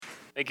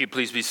Thank you.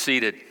 Please be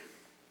seated.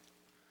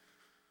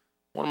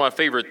 One of my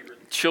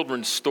favorite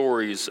children's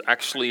stories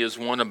actually is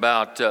one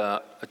about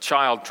a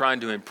child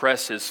trying to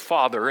impress his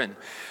father. And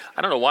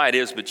I don't know why it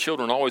is, but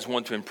children always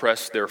want to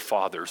impress their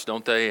fathers,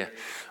 don't they?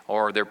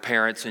 Or their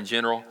parents in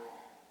general.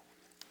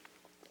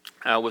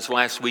 I was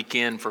last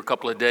weekend for a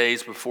couple of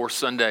days before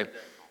Sunday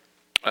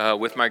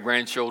with my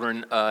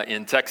grandchildren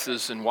in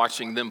Texas and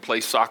watching them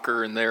play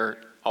soccer. And they're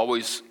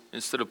always,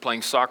 instead of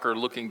playing soccer,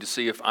 looking to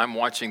see if I'm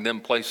watching them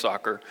play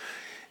soccer.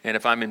 And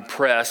if I'm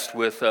impressed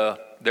with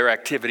their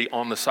activity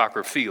on the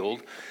soccer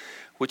field,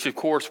 which of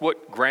course,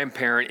 what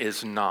grandparent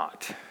is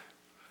not?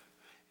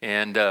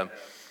 And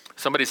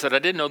somebody said, I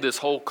didn't know this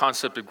whole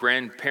concept of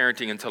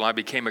grandparenting until I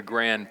became a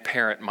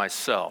grandparent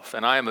myself.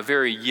 And I am a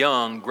very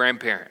young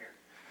grandparent.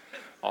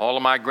 All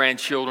of my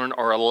grandchildren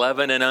are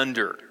 11 and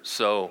under.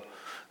 So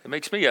it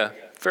makes me a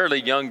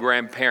fairly young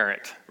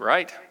grandparent,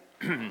 right?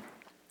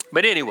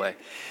 But anyway,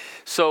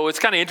 so it's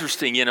kind of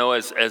interesting,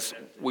 as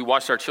we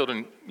watched our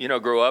children,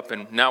 grow up,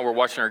 and now we're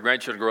watching our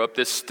grandchildren grow up,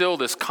 there's still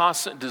this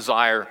constant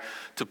desire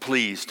to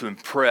please, to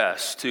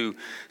impress, to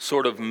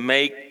sort of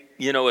make,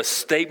 a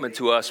statement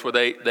to us where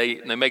they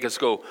make us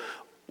go,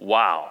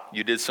 wow,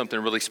 you did something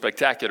really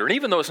spectacular. And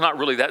even though it's not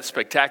really that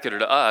spectacular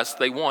to us,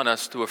 they want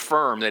us to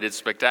affirm that it's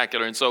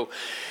spectacular. And so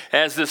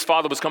as this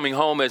father was coming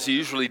home, as he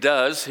usually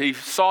does, he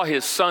saw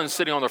his son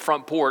sitting on the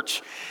front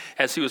porch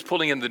as he was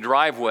pulling in the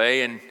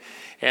driveway.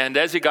 And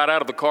as he got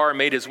out of the car and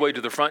made his way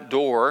to the front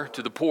door,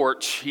 to the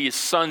porch, his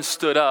son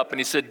stood up and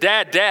he said,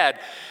 Dad,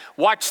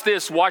 watch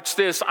this.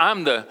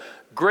 I'm the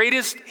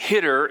greatest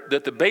hitter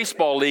that the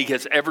baseball league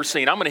has ever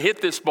seen. I'm going to hit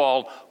this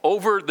ball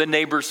over the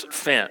neighbor's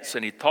fence.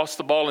 And he tossed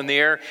the ball in the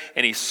air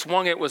and he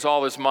swung it with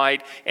all his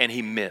might and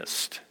he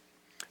missed.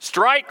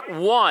 Strike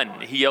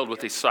one, he yelled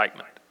with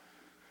excitement.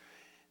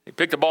 He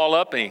picked the ball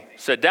up and he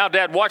said,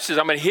 Dad, watch this.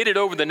 I'm going to hit it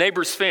over the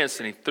neighbor's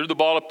fence. And he threw the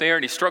ball up there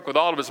and he struck with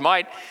all of his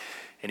might.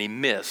 And he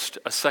missed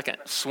a second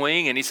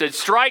swing, and he said,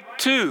 strike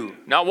two.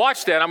 Now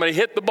watch that. I'm going to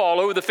hit the ball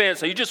over the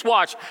fence. Now you just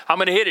watch. I'm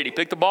going to hit it. He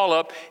picked the ball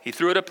up. He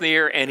threw it up in the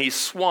air, and he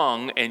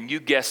swung, and you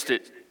guessed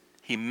it,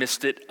 he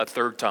missed it a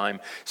third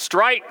time.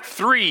 Strike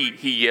three,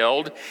 he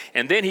yelled.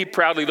 And then he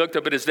proudly looked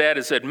up at his dad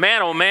and said,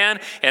 man, oh man,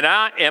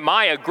 am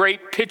I a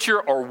great pitcher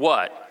or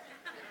what?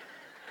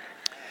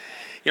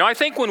 I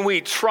think when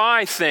we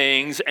try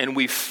things and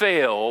we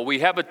fail, we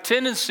have a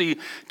tendency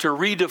to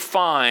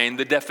redefine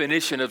the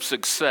definition of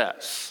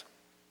success.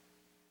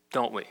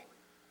 Don't we?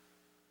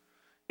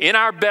 In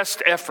our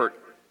best effort,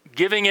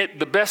 giving it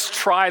the best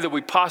try that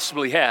we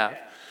possibly have,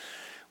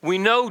 we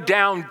know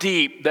down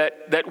deep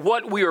that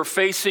what we are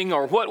facing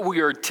or what we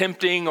are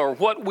attempting or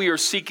what we are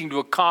seeking to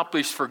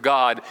accomplish for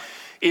God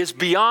is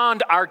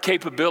beyond our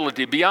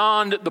capability,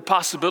 beyond the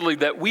possibility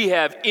that we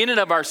have in and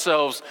of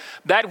ourselves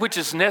that which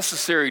is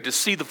necessary to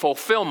see the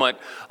fulfillment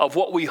of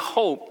what we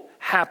hope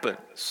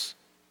happens.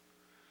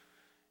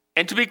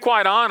 And to be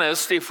quite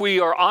honest, if we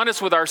are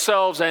honest with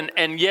ourselves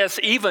and yes,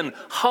 even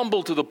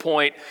humble to the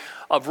point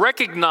of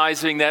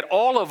recognizing that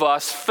all of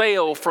us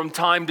fail from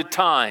time to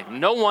time.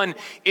 No one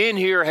in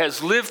here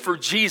has lived for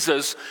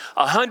Jesus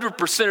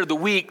 100% of the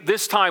week,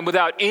 this time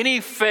without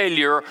any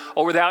failure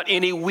or without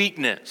any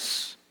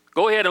weakness.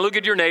 Go ahead and look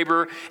at your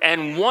neighbor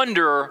and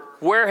wonder,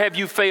 where have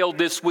you failed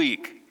this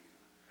week?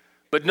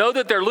 But know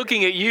that they're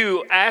looking at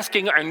you,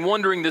 asking and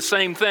wondering the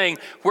same thing,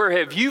 where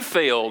have you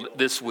failed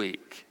this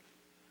week?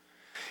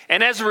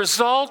 And as a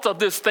result of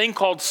this thing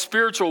called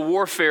spiritual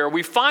warfare,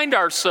 we find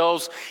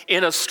ourselves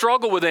in a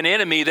struggle with an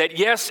enemy that,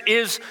 yes,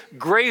 is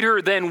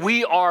greater than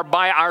we are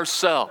by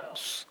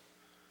ourselves.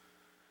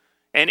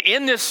 And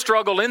in this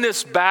struggle, in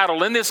this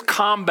battle, in this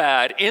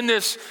combat, in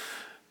this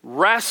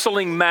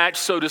wrestling match,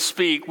 so to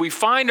speak, we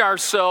find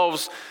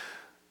ourselves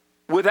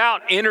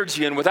without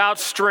energy and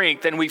without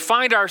strength. And we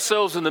find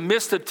ourselves in the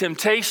midst of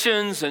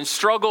temptations and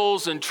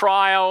struggles and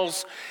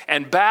trials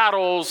and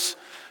battles.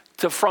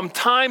 From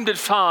time to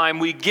time,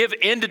 we give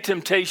in to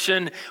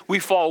temptation, we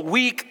fall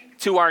weak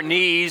to our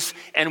knees,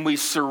 and we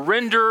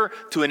surrender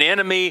to an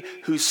enemy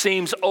who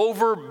seems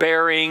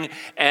overbearing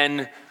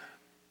and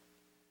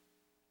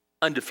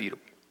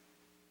undefeatable.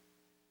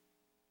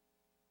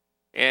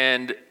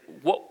 And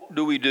what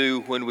do we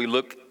do when we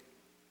look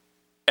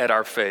at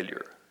our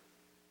failure?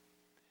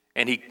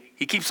 And he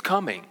keeps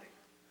coming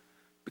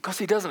because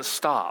he doesn't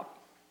stop.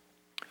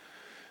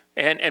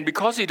 And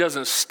because he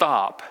doesn't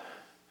stop,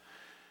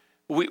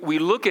 we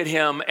look at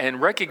him and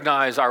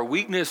recognize our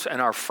weakness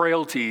and our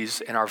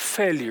frailties and our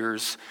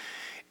failures,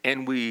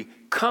 and we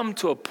come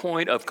to a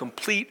point of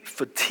complete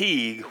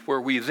fatigue where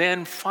we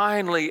then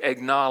finally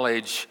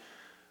acknowledge,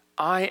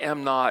 I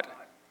am not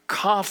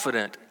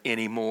confident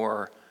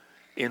anymore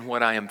in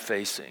what I am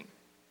facing.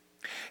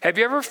 Have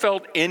you ever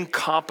felt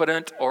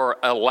incompetent or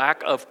a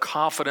lack of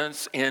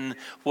confidence in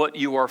what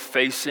you are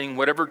facing?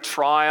 Whatever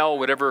trial,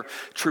 whatever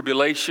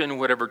tribulation,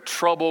 whatever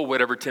trouble,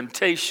 whatever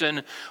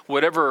temptation,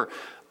 whatever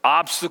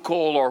obstacle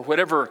or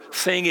whatever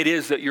thing it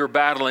is that you're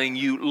battling,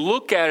 you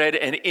look at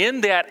it, and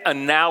in that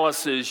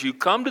analysis, you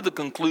come to the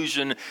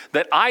conclusion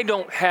that I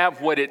don't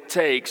have what it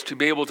takes to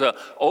be able to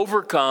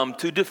overcome,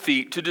 to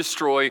defeat, to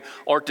destroy,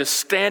 or to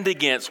stand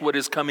against what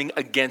is coming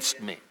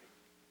against me.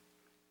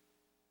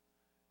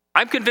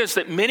 I'm convinced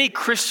that many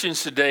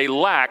Christians today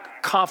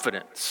lack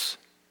confidence.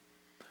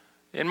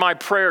 In my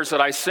prayers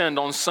that I send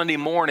on Sunday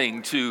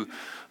morning to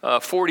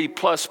 40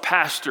 plus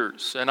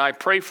pastors, and I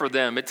pray for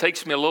them. It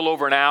takes me a little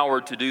over an hour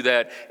to do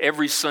that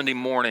every Sunday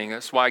morning.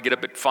 That's why I get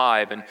up at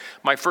 5. And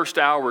my first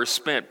hour is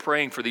spent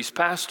praying for these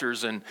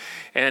pastors, and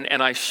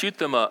I shoot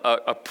them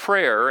a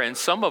prayer, and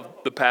some of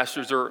the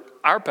pastors are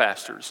our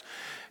pastors.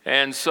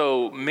 And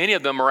so many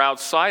of them are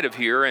outside of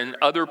here and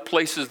other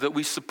places that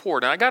we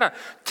support. And I got a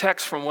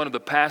text from one of the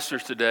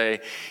pastors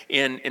today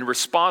in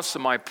response to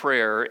my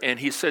prayer, and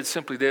he said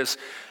simply this: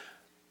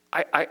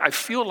 I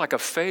feel like a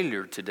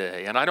failure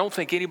today, and I don't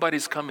think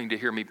anybody's coming to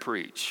hear me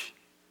preach.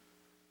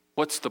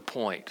 What's the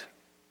point?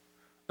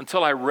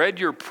 Until I read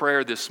your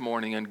prayer this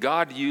morning, and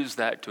God used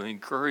that to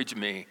encourage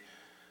me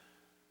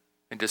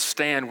and to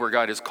stand where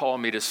God has called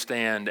me to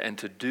stand and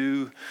to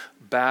do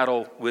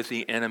battle with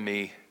the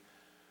enemy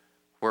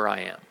where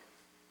I am.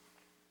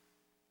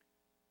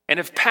 And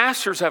if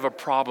pastors have a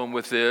problem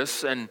with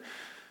this, and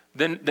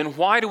then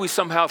why do we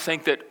somehow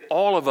think that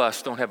all of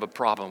us don't have a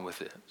problem with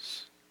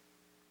this?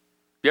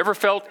 You ever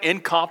felt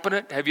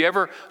incompetent? Have you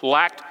ever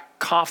lacked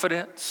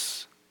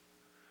confidence?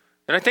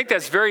 And I think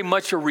that's very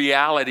much a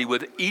reality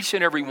with each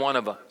and every one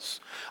of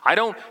us. I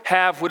don't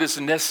have what is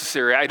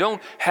necessary. I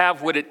don't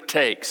have what it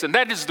takes. And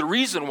that is the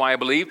reason why I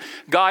believe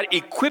God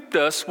equipped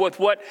us with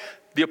what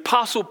the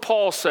Apostle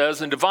Paul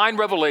says in divine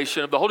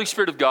revelation of the Holy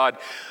Spirit of God,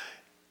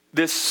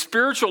 this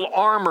spiritual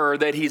armor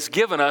that he's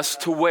given us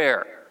to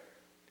wear.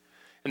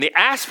 And the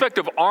aspect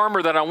of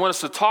armor that I want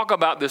us to talk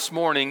about this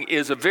morning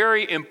is a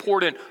very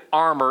important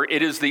armor.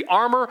 It is the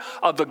armor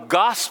of the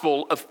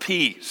gospel of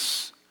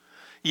peace.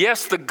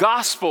 Yes, the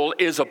gospel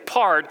is a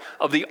part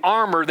of the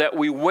armor that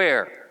we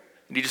wear.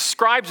 And he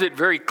describes it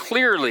very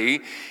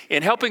clearly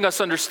in helping us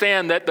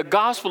understand that the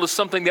gospel is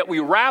something that we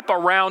wrap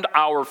around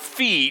our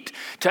feet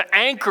to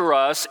anchor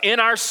us in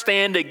our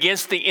stand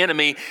against the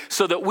enemy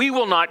so that we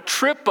will not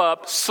trip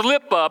up,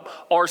 slip up,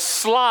 or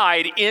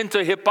slide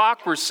into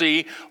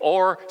hypocrisy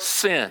or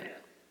sin,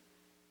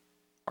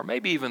 or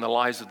maybe even the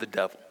lies of the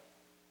devil.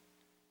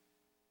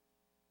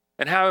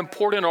 And how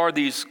important are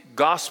these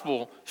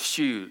gospel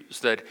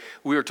shoes that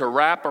we are to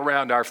wrap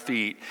around our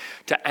feet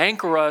to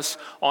anchor us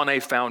on a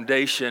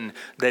foundation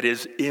that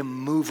is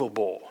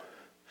immovable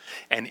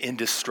and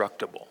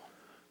indestructible.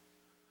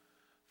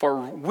 For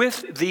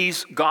with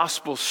these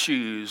gospel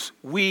shoes,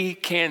 we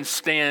can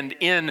stand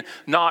in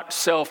not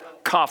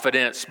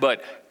self-confidence,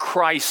 but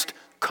Christ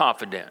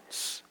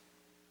confidence.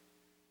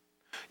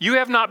 You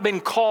have not been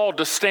called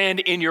to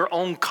stand in your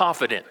own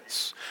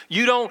confidence.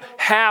 You don't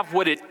have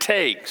what it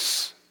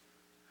takes.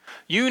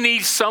 You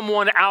need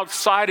someone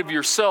outside of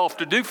yourself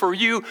to do for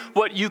you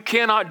what you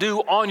cannot do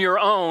on your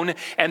own.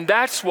 And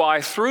that's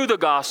why through the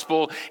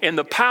gospel, in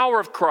the power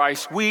of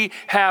Christ, we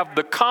have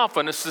the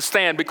confidence to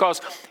stand, because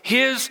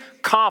his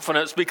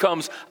confidence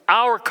becomes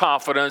our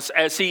confidence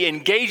as he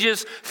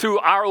engages through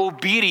our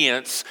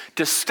obedience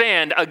to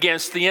stand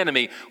against the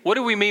enemy. What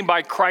do we mean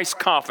by Christ's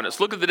confidence?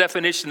 Look at the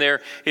definition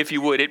there, if you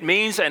would. It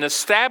means an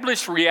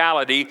established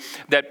reality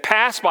that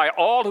passed by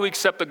all who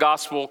accept the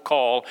gospel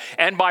call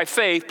and by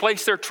faith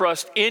place their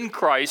trust in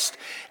Christ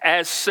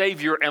as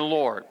Savior and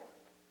Lord.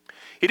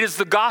 It is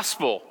the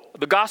gospel.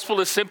 The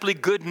gospel is simply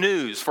good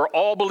news for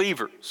all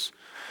believers.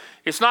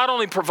 It's not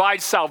only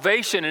provides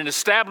salvation and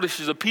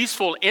establishes a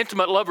peaceful,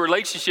 intimate love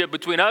relationship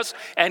between us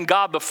and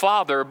God the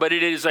Father, but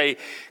it is a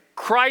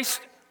Christ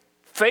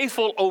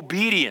faithful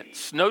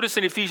obedience. Notice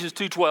in Ephesians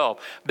 2:12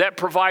 that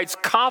provides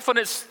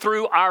confidence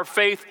through our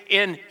faith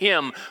in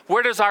him.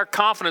 Where does our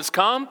confidence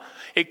come?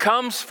 It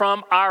comes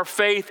from our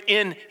faith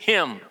in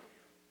him.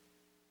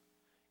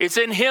 It's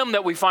in him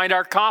that we find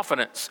our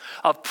confidence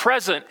of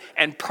present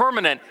and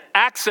permanent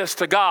access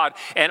to God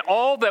and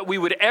all that we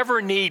would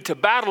ever need to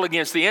battle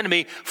against the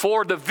enemy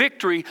for the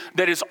victory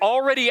that is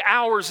already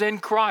ours in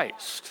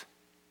Christ.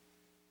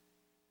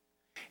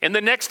 In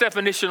the next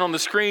definition on the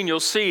screen, you'll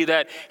see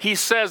that he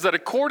says that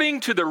according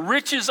to the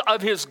riches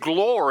of his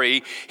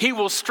glory, he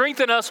will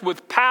strengthen us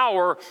with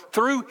power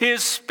through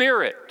his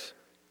Spirit.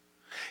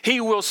 He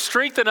will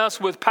strengthen us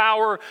with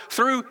power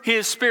through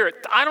his Spirit.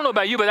 I don't know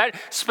about you, but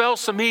that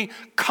spells to me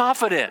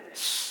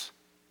confidence.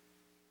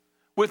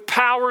 With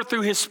power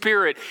through his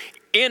Spirit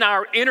in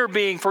our inner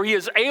being, for he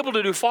is able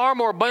to do far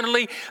more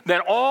abundantly than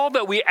all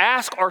that we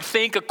ask or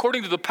think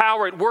according to the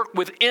power at work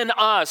within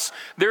us.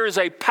 There is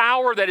a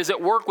power that is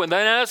at work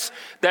within us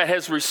that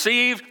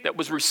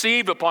was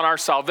received upon our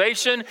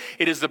salvation.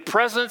 It is the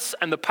presence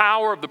and the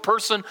power of the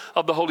person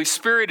of the Holy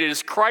Spirit. It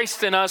is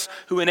Christ in us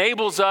who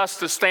enables us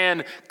to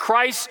stand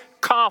Christ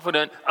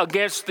confident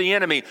against the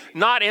enemy,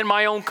 not in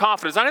my own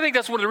confidence. And I think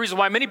that's one of the reasons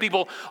why many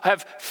people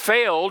have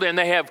failed and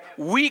they have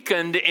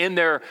weakened in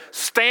their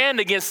stand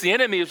against the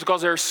enemy, is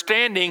because they're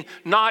standing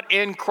not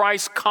in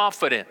Christ's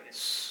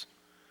confidence.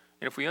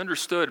 And if we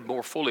understood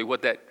more fully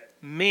what that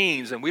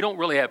means, and we don't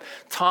really have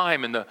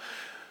time in the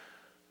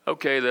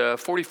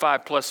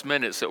 45 plus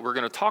minutes that we're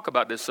going to talk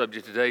about this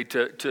subject today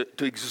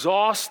to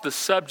exhaust the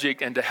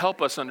subject and to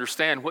help us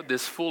understand what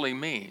this fully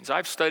means.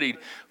 I've studied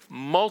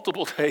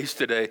multiple days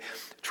today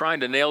trying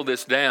to nail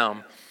this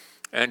down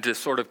and to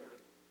sort of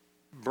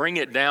bring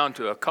it down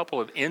to a couple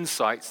of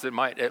insights that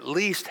might at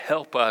least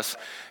help us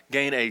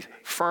gain a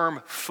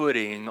firm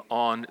footing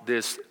on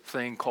this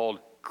thing called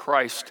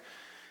Christ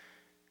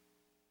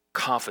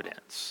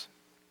confidence.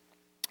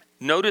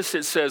 Notice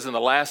it says in the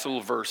last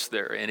little verse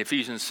there in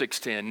Ephesians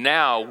 6:10,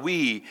 now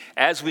we,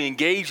 as we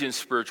engage in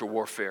spiritual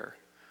warfare,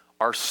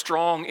 are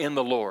strong in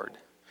the Lord,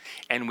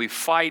 and we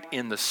fight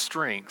in the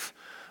strength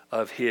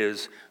of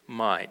his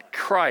might.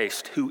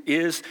 Christ, who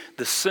is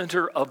the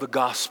center of the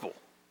gospel.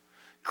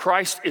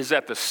 Christ is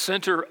at the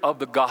center of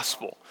the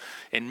gospel.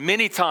 And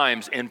many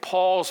times in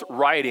Paul's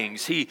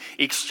writings, he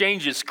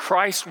exchanges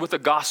Christ with the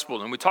gospel.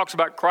 And when he talks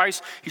about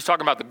Christ, he's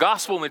talking about the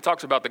gospel. And when he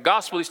talks about the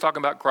gospel, he's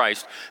talking about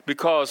Christ.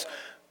 Because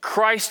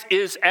Christ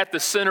is at the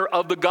center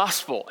of the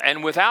gospel.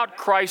 And without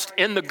Christ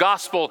in the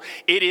gospel,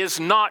 it is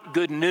not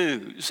good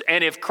news.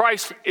 And if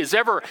Christ is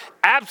ever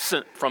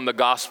absent from the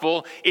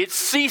gospel, it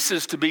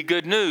ceases to be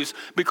good news,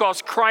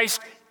 because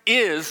Christ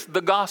is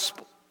the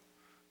gospel.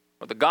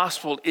 But the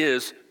gospel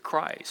is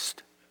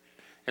Christ.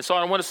 And so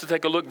I want us to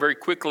take a look very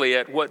quickly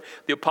at what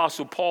the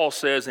Apostle Paul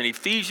says in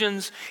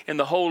Ephesians, in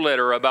the whole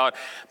letter, about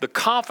the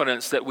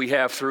confidence that we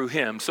have through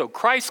him. So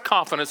Christ's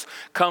confidence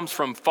comes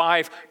from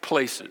 5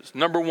 places.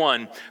 Number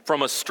 1,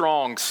 from a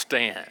strong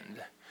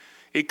stand.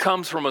 It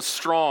comes from a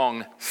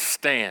strong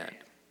stand.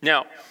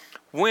 Now,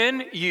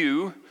 when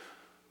you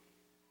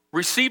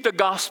received a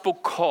gospel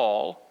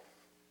call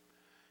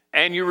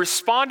and you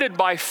responded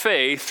by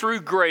faith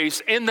through grace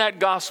in that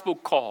gospel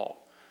call,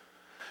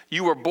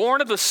 you were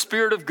born of the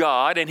Spirit of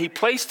God, and he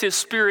placed his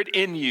Spirit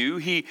in you.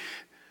 He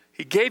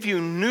gave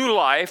you new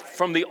life,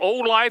 from the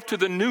old life to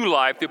the new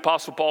life, the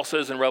Apostle Paul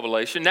says in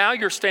Revelation. Now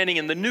you're standing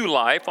in the new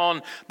life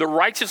on the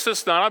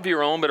righteousness not of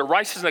your own, but a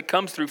righteousness that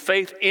comes through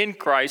faith in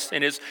Christ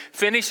and his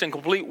finished and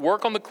complete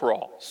work on the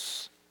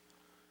cross.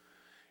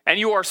 And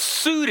you are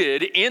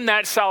suited in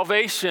that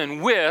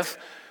salvation with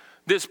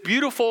this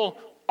beautiful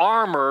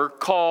armor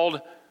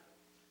called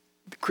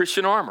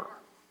Christian armor.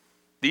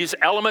 These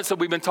elements that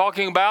we've been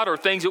talking about are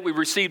things that we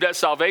received at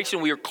salvation.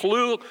 We are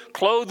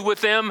clothed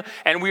with them,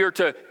 and we are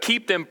to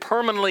keep them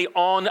permanently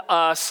on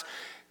us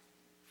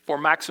for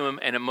maximum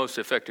and most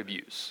effective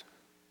use.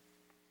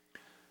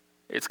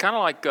 It's kind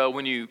of like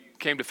when you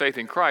came to faith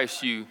in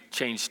Christ, you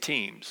changed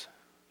teams.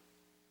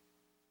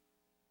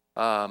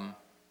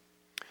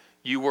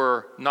 You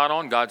were not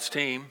on God's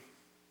team.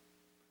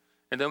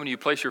 And then when you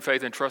place your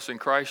faith and trust in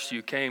Christ,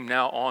 you came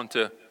now on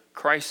to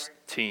Christ's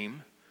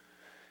team.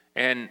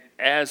 And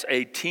as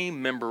a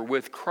team member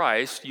with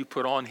Christ, you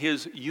put on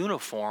his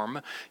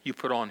uniform, you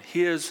put on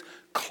his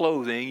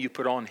clothing, you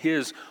put on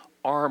his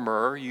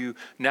armor, you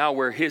now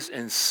wear his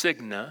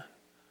insignia.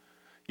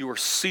 You are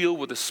sealed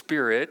with the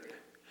Spirit.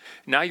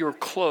 Now you're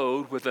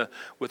clothed with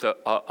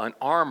an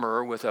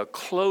armor, with a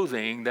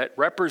clothing that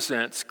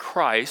represents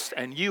Christ,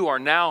 and you are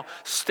now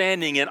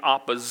standing in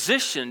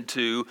opposition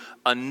to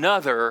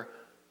another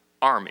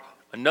army,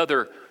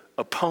 another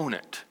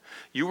opponent.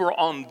 You were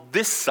on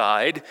this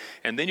side,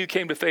 and then you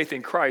came to faith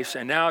in Christ,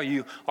 and now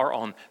you are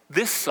on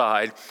this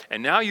side,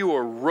 and now you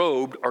are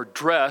robed or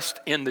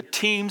dressed in the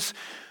team's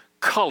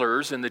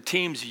colors, in the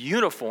team's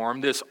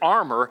uniform, this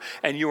armor,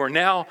 and you are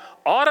now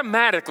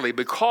automatically,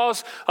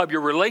 because of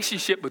your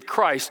relationship with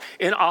Christ,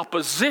 in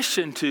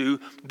opposition to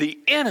the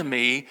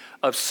enemy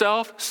of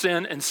self,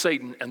 sin, and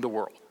Satan and the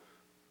world.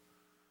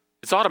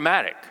 It's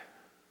automatic.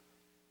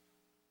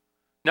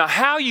 Now,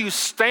 how you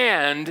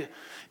stand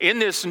in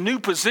this new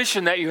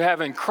position that you have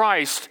in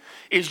Christ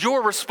is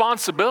your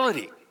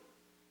responsibility.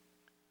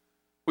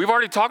 We've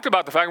already talked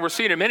about the fact, and we'll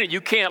see in a minute, you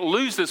can't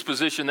lose this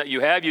position that you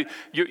have.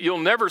 You'll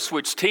never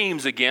switch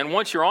teams again.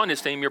 Once you're on his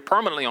team, you're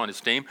permanently on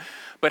his team.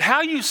 But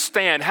how you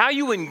stand, how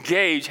you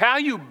engage, how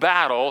you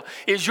battle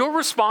is your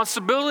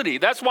responsibility.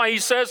 That's why he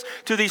says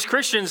to these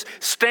Christians,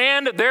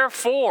 stand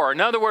therefore.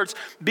 In other words,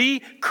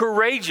 be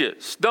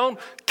courageous. Don't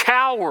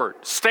cower.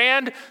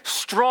 Stand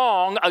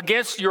strong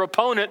against your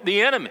opponent,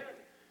 the enemy,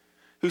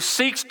 who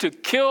seeks to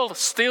kill,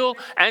 steal,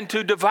 and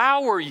to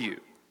devour you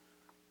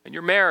and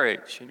your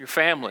marriage and your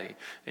family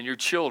and your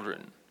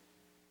children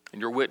and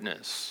your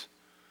witness,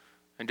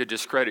 and to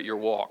discredit your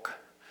walk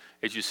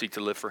as you seek to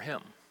live for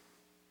him.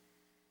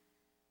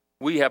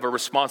 We have a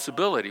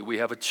responsibility. We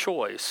have a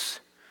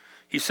choice.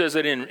 He says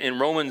that in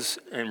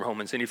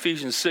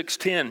Ephesians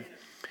 6:10,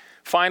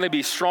 finally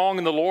be strong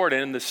in the Lord,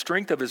 and in the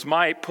strength of his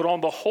might, put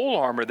on the whole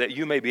armor that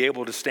you may be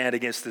able to stand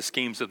against the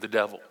schemes of the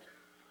devil.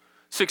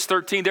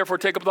 6:13, therefore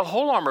take up the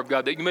whole armor of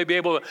God that you may be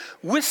able to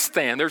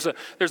withstand. There's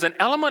an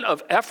element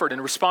of effort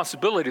and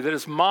responsibility that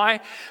is mine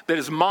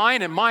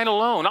and mine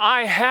alone.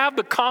 I have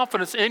the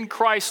confidence in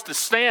Christ to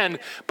stand,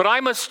 but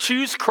I must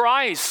choose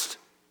Christ.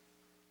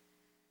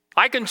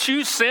 I can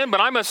choose sin,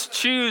 but I must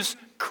choose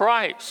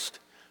Christ.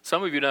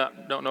 Some of you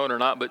don't know it or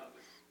not, but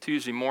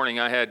Tuesday morning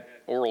I had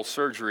oral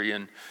surgery,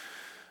 and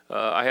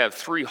I have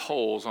 3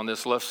 holes on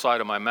this left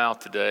side of my mouth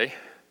today.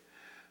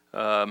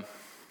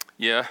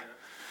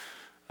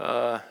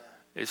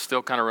 It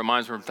still kind of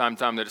reminds me from time to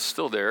time that it's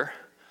still there.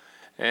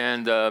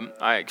 And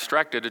I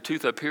extracted a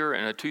tooth up here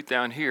and a tooth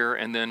down here,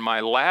 and then my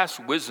last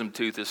wisdom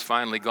tooth is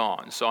finally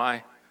gone. So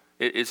I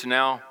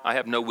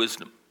have no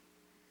wisdom.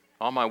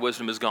 All my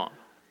wisdom is gone.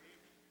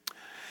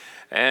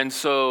 And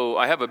so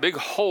I have a big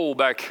hole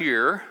back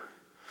here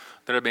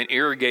that I've been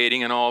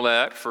irrigating and all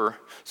that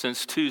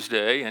since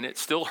Tuesday, and it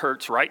still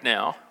hurts right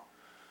now.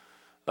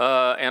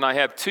 And I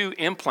have 2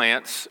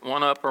 implants,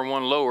 one upper and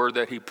one lower,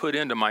 that he put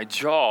into my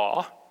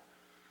jaw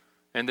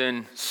and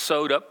then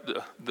sewed up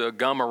the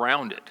gum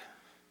around it.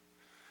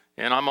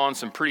 And I'm on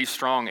some pretty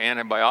strong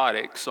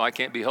antibiotics, so I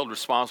can't be held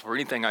responsible for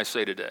anything I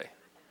say today.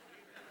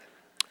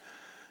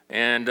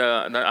 And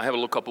I have a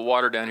little cup of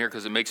water down here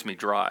because it makes me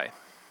dry.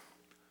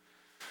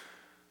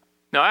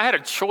 Now, I had a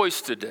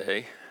choice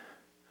today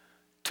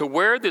to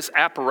wear this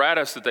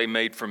apparatus that they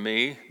made for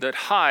me that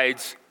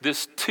hides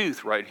this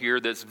tooth right here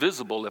that's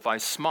visible if I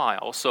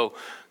smile. So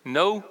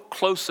no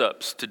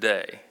close-ups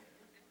today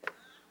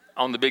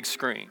on the big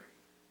screen.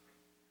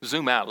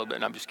 Zoom out a little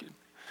bit. I'm just kidding.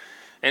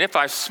 And if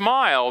I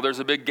smile, there's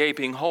a big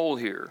gaping hole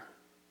here.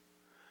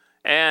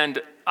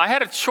 And I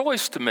had a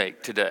choice to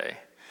make today.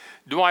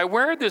 Do I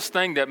wear this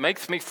thing that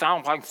makes me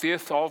sound like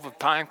this all the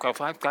time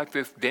because I've got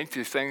this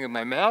dentist thing in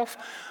my mouth?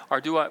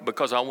 Or do I,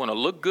 because I want to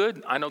look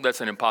good? I know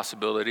that's an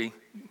impossibility,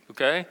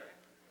 okay?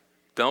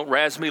 Don't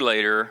razz me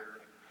later.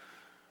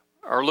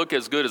 Or look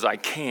as good as I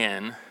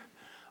can.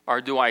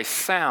 Or do I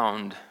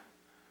sound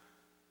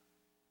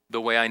the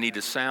way I need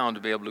to sound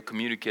to be able to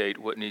communicate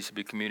what needs to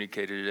be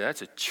communicated?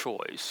 That's a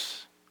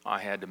choice I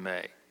had to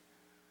make.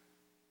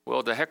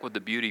 Well, the heck with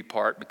the beauty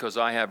part, because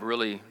I have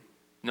really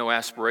no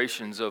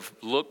aspirations of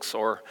looks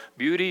or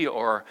beauty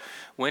or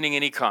winning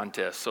any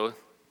contest. So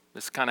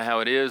that's kind of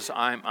how it is.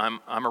 I'm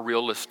a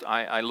realist.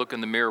 I look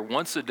in the mirror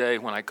once a day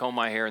when I comb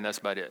my hair, and that's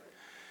about it.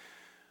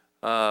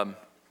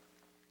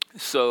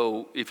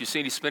 So if you see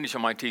any spinach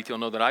on my teeth, you'll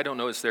know that I don't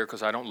know it's there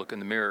because I don't look in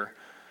the mirror.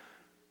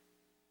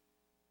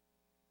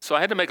 So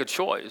I had to make a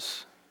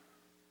choice.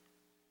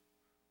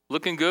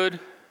 Looking good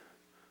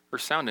or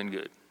sounding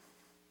good.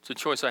 It's a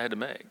choice I had to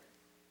make.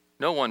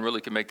 No one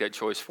really can make that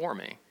choice for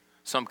me.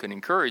 Some can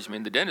encourage me,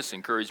 and the dentist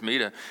encouraged me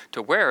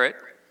to wear it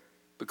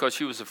because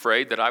she was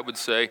afraid that I would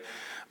say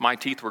my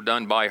teeth were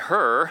done by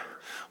her.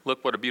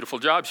 Look what a beautiful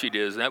job she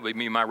did. That would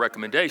be my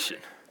recommendation.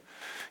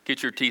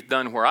 Get your teeth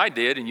done where I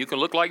did, and you can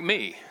look like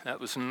me. That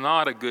was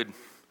not a good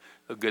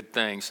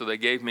thing. So they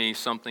gave me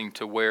something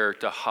to wear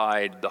to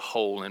hide the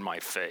hole in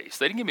my face.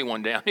 They didn't give me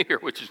one down here,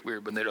 which is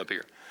weird, but they're up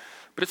here.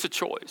 But it's a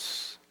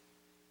choice.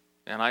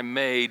 And I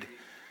made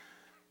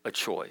a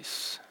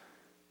choice.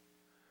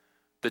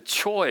 The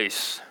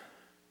choice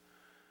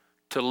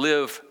to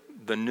live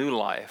the new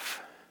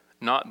life,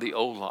 not the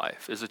old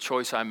life, is a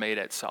choice I made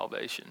at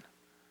salvation.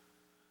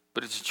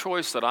 But it's a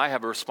choice that I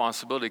have a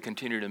responsibility to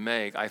continue to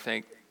make, I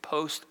think,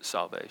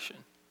 post-salvation.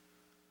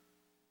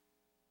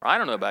 I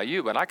don't know about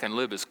you, but I can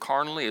live as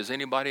carnally as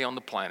anybody on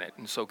the planet,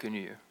 and so can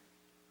you.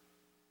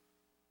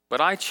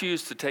 But I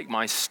choose to take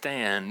my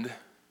stand,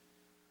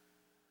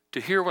 to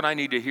hear what I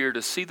need to hear,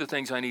 to see the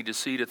things I need to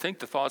see, to think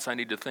the thoughts I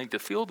need to think, to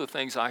feel the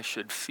things I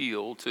should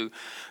feel, to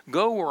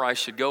go where I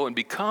should go and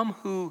become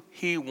who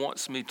He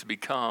wants me to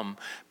become,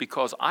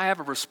 because I have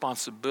a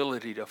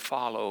responsibility to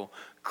follow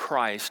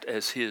Christ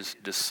as His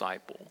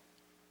disciple.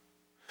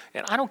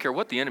 And I don't care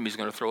what the enemy's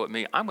going to throw at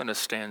me, I'm going to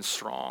stand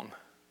strong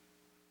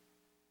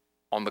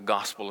on the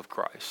gospel of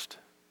Christ.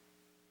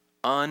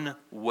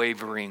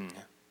 Unwavering,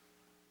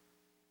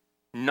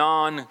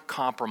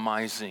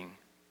 non-compromising,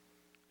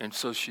 and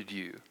so should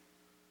you.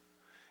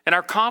 And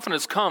our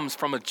confidence comes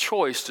from a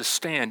choice to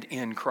stand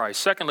in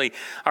Christ. Secondly,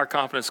 our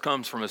confidence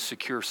comes from a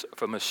secure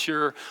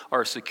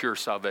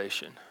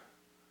salvation.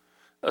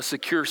 A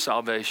secure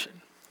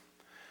salvation.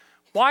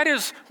 Why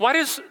does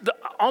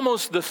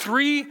the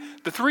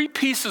three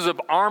pieces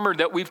of armor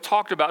that we've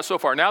talked about so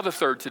far, now the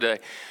third today,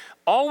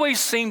 always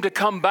seem to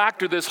come back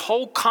to this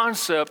whole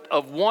concept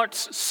of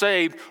once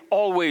saved,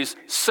 always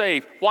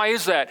saved? Why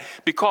is that?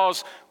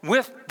 Because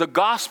with the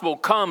gospel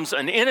comes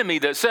an enemy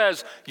that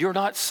says, you're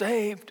not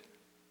saved.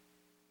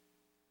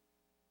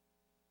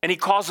 And he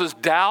causes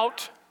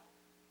doubt.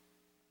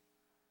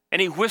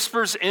 And he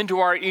whispers into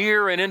our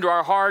ear and into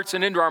our hearts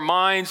and into our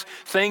minds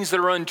things that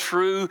are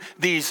untrue,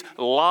 these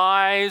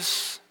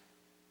lies.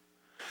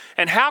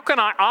 And how can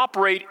I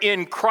operate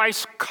in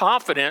Christ's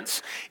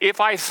confidence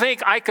if I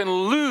think I can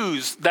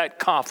lose that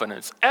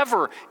confidence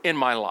ever in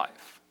my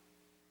life?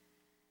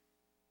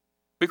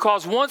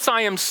 Because once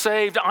I am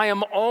saved, I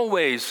am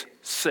always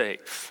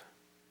safe.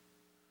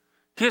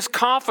 His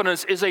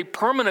confidence is a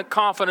permanent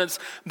confidence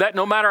that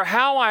no matter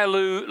how I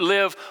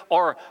live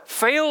or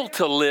fail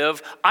to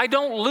live, I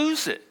don't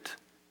lose it.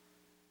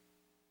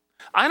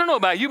 I don't know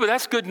about you, but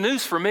that's good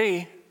news for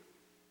me.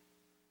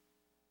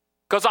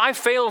 Because I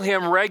fail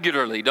him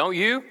regularly, don't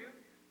you?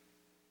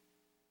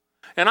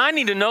 And I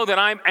need to know that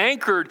I'm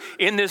anchored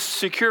in this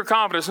secure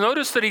confidence.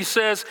 Notice that he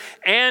says,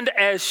 and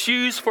as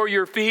shoes for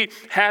your feet,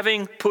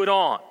 having put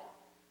on.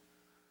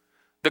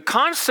 The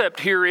concept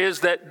here is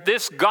that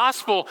this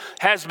gospel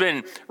has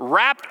been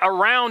wrapped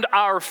around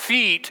our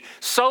feet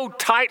so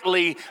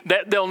tightly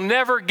that they'll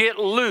never get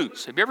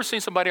loose. Have you ever seen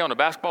somebody on a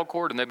basketball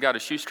court and they've got a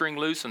shoestring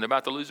loose and they're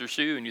about to lose their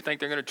shoe and you think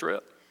they're going to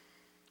trip?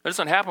 That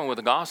doesn't happen with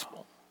the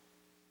gospel.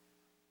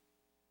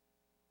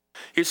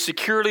 It's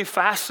securely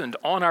fastened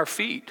on our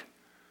feet.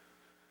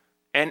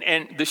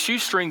 And the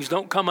shoestrings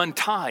don't come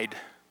untied.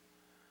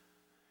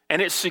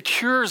 And it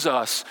secures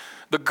us.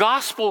 The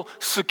gospel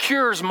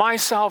secures my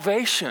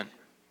salvation.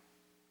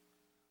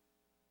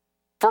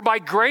 For by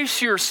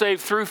grace you're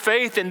saved through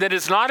faith, and that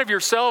is not of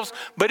yourselves,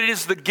 but it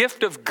is the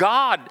gift of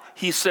God,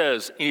 he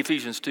says in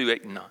Ephesians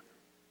 2:8-9.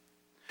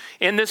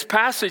 In this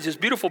passage, this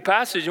beautiful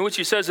passage in which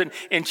he says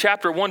in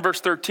chapter 1,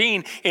 verse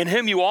 13, in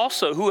him you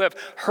also, who have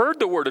heard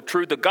the word of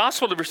truth, the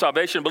gospel of your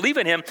salvation, believe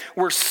in him,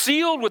 were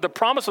sealed with the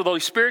promise of the Holy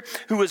Spirit,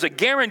 who is a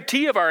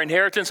guarantee of our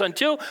inheritance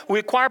until we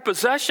acquire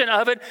possession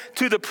of it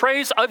to the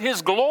praise of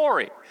his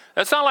glory.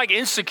 That sound like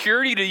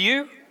insecurity to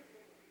you?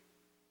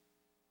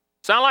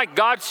 Sound like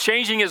God's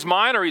changing his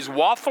mind, or he's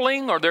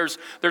waffling, or there's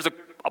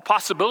a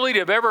possibility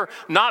of ever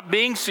not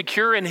being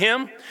secure in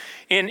him?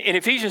 In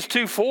Ephesians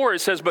 2:4,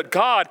 it says, but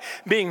God,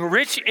 being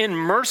rich in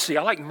mercy,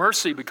 I like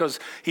mercy because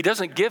he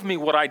doesn't give me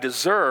what I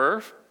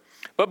deserve,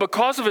 but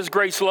because of his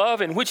grace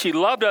love in which he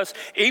loved us,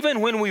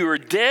 even when we were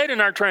dead in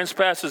our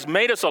trespasses,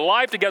 made us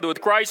alive together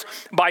with Christ.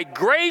 By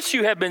grace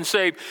you have been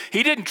saved.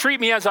 He didn't treat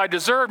me as I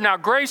deserve. Now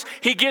grace,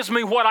 he gives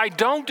me what I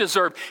don't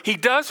deserve. He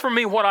does for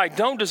me what I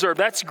don't deserve.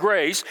 That's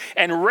grace.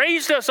 And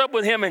raised us up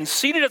with him and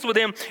seated us with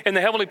him in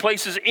the heavenly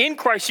places in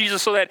Christ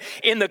Jesus, so that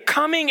in the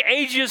coming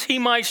ages he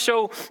might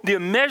show the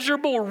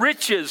immeasurable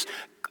riches.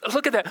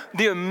 Look at that.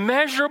 The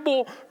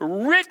immeasurable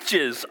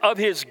riches of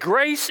his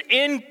grace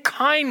in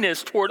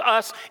kindness toward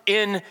us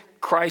in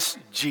Christ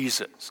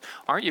Jesus.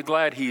 Aren't you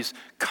glad he's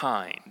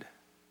kind?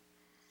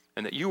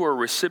 And that you are a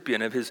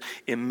recipient of his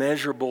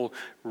immeasurable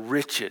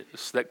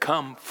riches that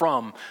come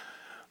from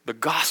the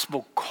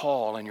gospel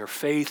call and your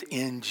faith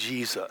in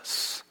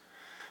Jesus.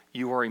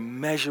 You are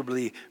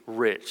immeasurably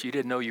rich. You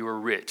didn't know you were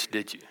rich,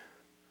 did you?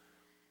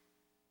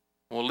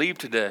 Well, leave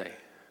today.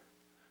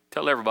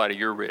 Tell everybody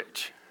you're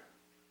rich.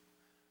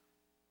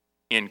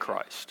 In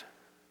Christ.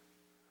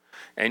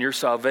 And your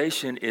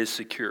salvation is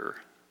secure.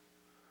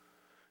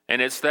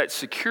 And it's that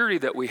security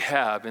that we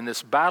have in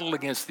this battle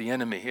against the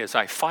enemy. As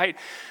I fight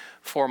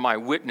for my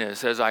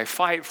witness, as I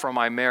fight for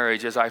my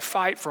marriage, as I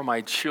fight for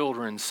my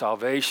children's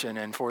salvation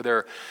and for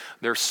their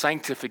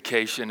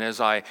sanctification, as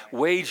I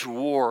wage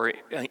war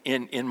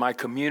in my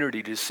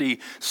community to see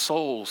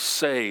souls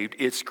saved,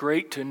 it's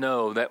great to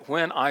know that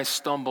when I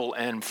stumble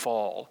and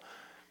fall,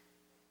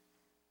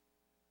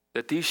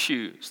 that these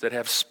shoes that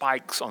have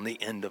spikes on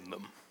the end of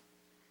them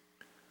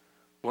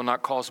will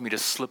not cause me to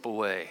slip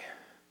away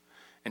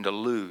and to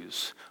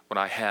lose what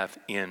I have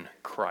in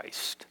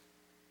Christ.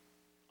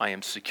 I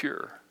am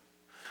secure.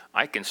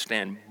 I can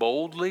stand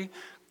boldly,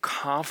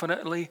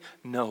 confidently,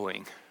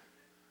 knowing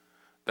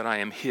that I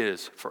am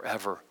his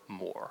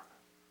forevermore.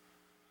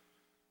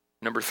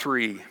 Number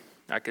 3,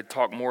 I could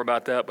talk more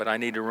about that, but I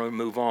need to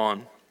move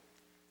on.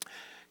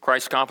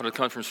 Christ's confidence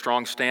comes from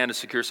strong stand, a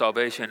secure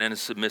salvation, and a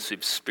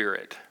submissive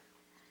spirit.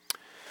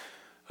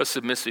 A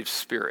submissive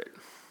spirit.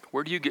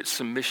 Where do you get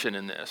submission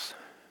in this?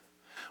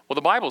 Well,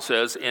 the Bible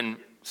says in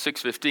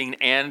 6:15,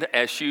 and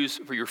as shoes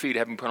for your feet,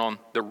 having put on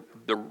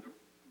the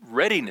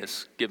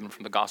readiness given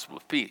from the gospel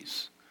of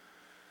peace.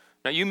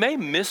 Now, you may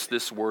miss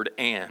this word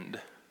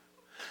and,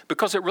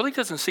 because it really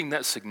doesn't seem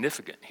that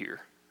significant here.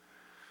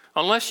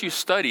 Unless you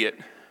study it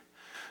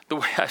the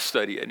way I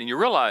study it, and you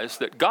realize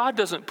that God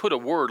doesn't put a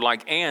word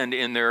like and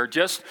in there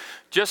just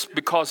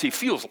because he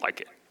feels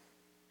like it.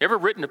 Ever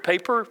written a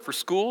paper for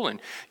school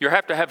and you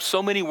have to have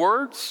so many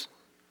words?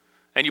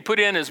 And you put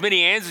in as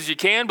many ands as you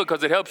can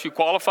because it helps you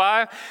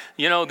qualify,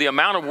 the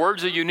amount of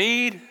words that you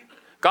need?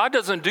 God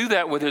doesn't do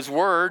that with his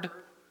word.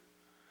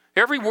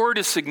 Every word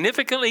is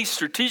significantly,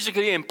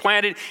 strategically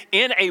implanted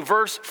in a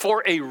verse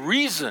for a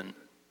reason.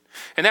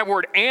 And that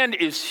word and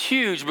is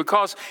huge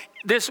because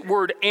this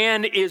word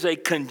and is a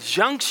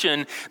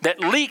conjunction that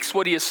links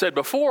what he has said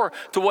before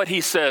to what he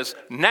says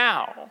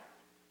now.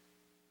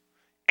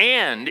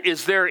 And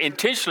is there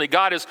intentionally.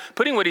 God is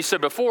putting what he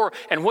said before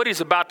and what he's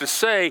about to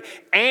say,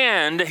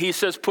 and he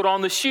says, put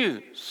on the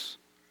shoes.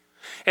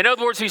 In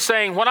other words, he's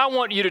saying, what I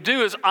want you to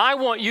do is I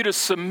want you to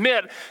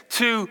submit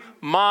to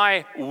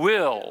my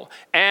will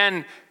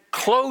and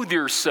clothe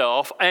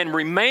yourself and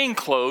remain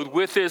clothed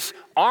with this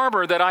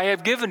armor that I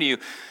have given you.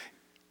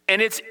 And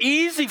it's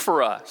easy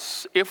for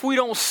us if we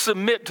don't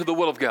submit to the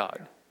will of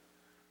God.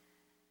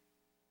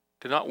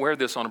 to not wear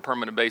this on a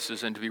permanent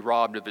basis and to be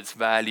robbed of its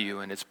value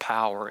and its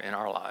power in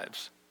our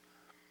lives.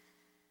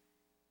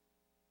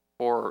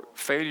 For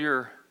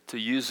failure to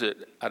use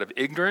it out of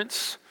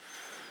ignorance,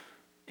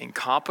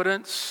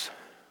 incompetence,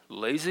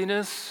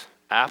 laziness,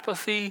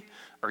 apathy,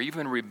 or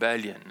even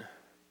rebellion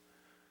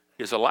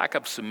is a lack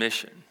of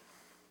submission.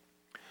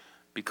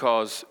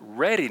 Because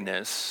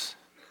readiness,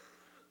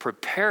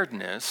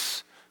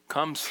 preparedness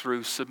comes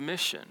through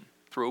submission,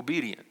 through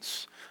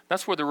obedience.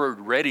 That's what the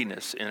word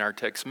readiness in our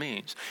text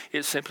means.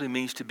 It simply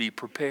means to be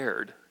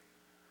prepared.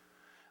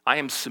 I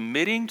am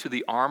submitting to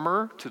the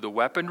armor, to the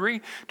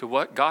weaponry, to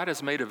what God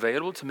has made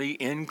available to me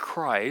in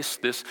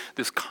Christ, this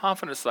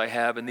confidence that I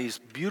have in these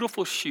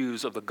beautiful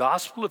shoes of the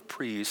gospel of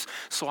peace,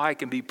 so I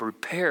can be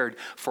prepared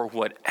for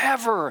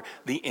whatever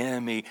the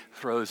enemy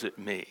throws at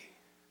me.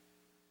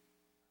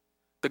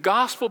 The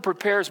gospel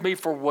prepares me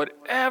for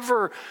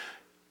whatever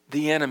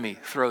the enemy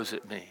throws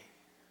at me.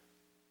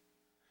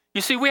 You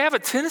see, we have a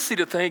tendency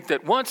to think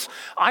that once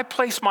I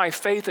place my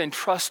faith and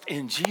trust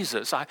in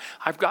Jesus,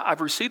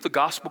 I've received the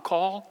gospel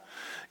call,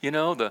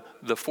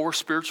 the 4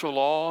 spiritual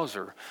laws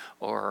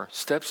or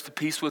steps to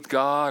peace with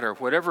God or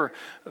whatever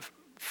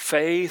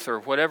faith or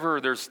whatever.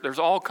 There's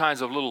all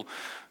kinds of little,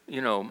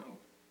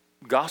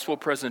 gospel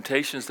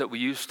presentations that we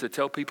use to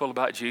tell people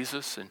about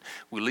Jesus, and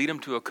we lead them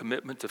to a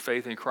commitment to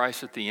faith in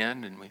Christ at the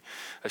end, and we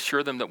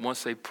assure them that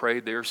once they've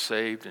prayed, they're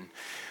saved, and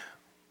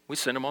we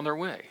send them on their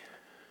way.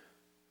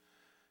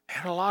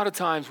 And a lot of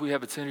times we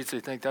have a tendency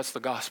to think that's the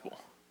gospel.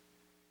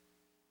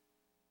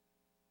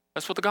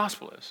 That's what the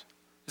gospel is.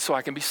 So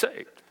I can be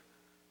saved.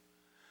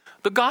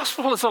 The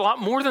gospel is a lot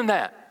more than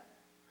that.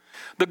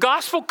 The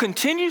gospel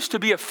continues to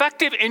be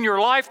effective in your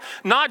life,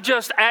 not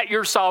just at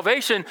your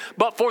salvation,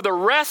 but for the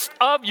rest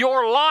of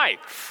your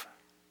life.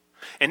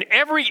 And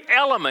every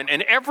element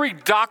and every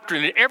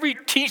doctrine and every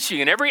teaching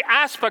and every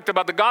aspect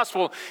about the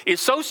gospel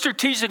is so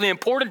strategically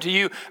important to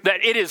you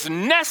that it is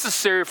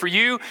necessary for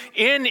you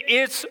in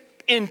its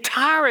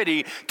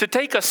entirety to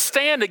take a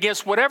stand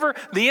against whatever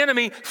the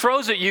enemy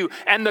throws at you.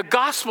 And the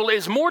gospel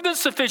is more than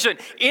sufficient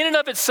in and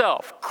of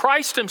itself.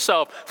 Christ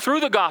himself, through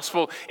the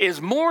gospel,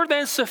 is more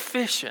than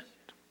sufficient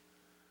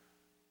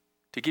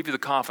to give you the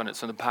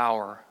confidence and the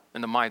power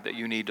and the might that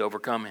you need to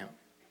overcome him.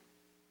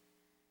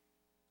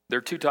 There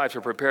are 2 types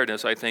of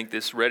preparedness I think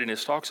this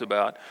readiness talks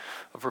about,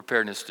 a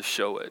preparedness to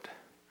show it.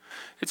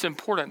 It's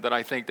important that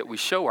I think that we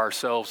show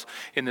ourselves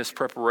in this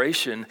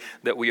preparation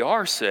that we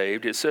are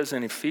saved. It says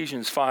in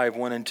Ephesians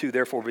 5:1-2,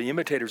 therefore be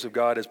imitators of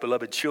God as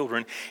beloved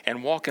children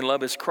and walk in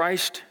love as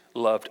Christ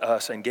loved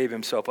us and gave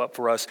himself up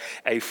for us,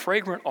 a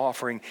fragrant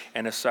offering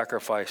and a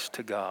sacrifice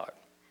to God.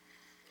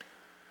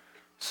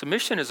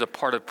 Submission is a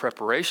part of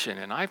preparation,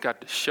 and I've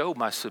got to show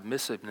my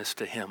submissiveness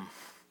to him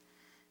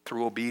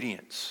through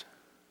obedience.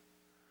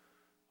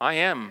 I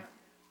am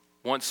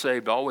once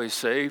saved, always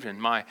saved,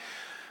 and my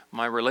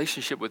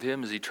relationship with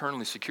him is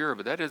eternally secure,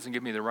 but that doesn't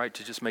give me the right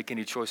to just make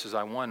any choices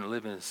I want and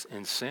live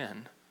in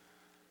sin.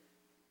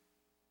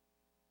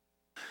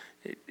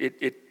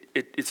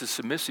 It's a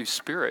submissive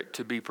spirit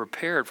to be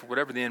prepared for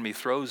whatever the enemy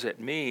throws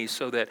at me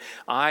so that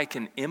I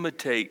can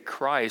imitate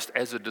Christ.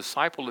 As a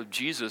disciple of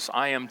Jesus,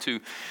 I am to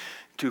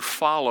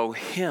follow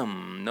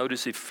him.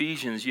 Notice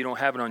Ephesians, you don't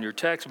have it on your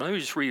text, but let me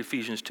just read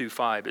Ephesians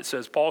 2:5. It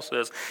says, Paul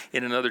says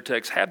in another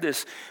text, have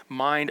this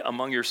mind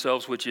among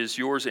yourselves, which is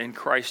yours in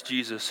Christ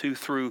Jesus, who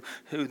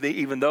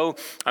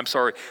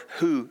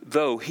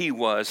though he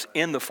was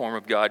in the form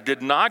of God,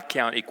 did not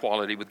count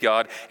equality with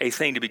God a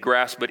thing to be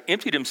grasped, but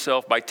emptied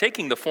himself by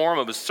taking the form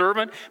of a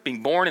servant,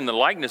 being born in the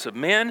likeness of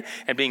men,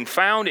 and being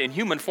found in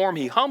human form,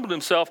 he humbled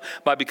himself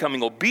by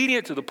becoming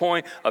obedient to the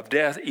point of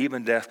death,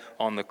 even death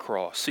on the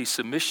cross. See,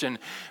 submission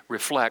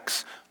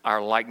reflects our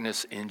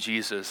likeness in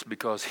Jesus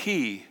because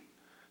he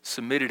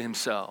submitted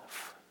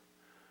himself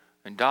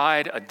and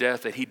died a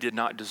death that he did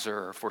not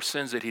deserve for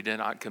sins that he did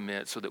not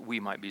commit so that we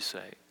might be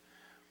saved.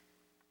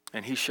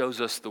 And he shows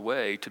us the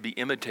way to be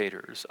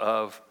imitators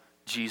of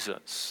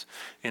Jesus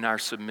in our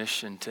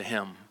submission to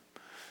him,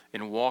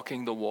 in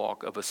walking the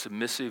walk of a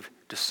submissive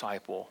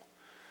disciple,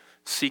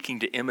 seeking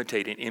to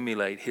imitate and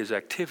emulate his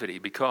activity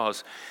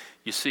because,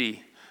 you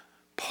see,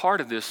 part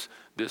of this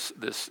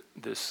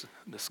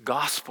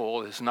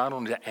gospel is not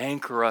only to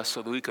anchor us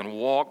so that we can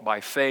walk by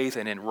faith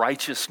and in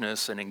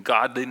righteousness and in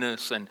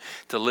godliness and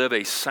to live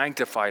a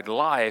sanctified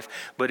life,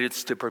 but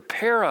it's to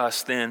prepare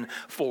us then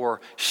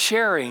for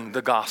sharing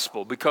the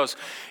gospel. Because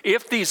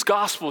if these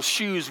gospel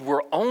shoes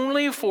were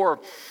only for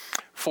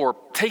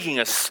taking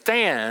a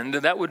stand,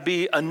 that would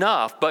be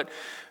enough. But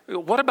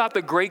what about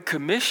the Great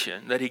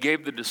Commission that he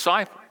gave the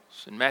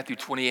disciples in Matthew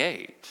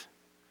 28?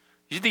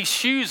 These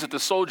shoes that the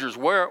soldiers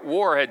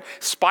wore had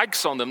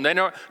spikes on them. They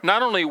not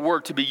only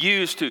were to be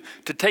used to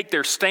take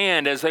their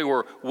stand as they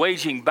were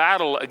waging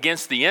battle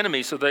against the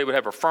enemy so they would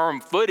have a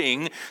firm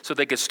footing so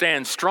they could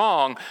stand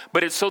strong,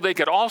 but it's so they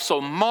could also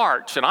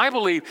march. And I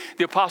believe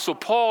the Apostle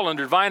Paul,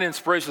 under divine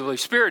inspiration of the Holy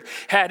Spirit,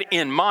 had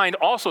in mind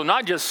also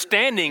not just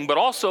standing, but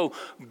also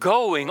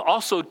going,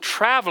 also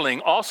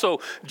traveling, also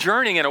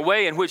journeying in a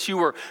way in which you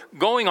were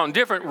going on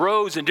different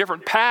roads and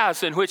different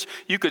paths in which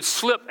you could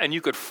slip and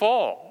you could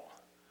fall.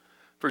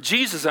 For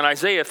Jesus in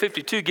Isaiah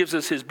 52 gives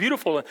us his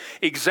beautiful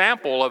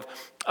example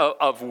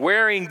of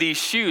wearing these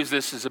shoes.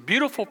 This is a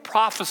beautiful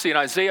prophecy in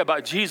Isaiah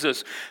about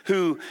Jesus,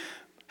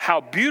 how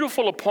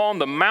beautiful upon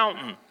the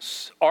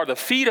mountains are the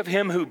feet of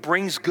him who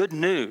brings good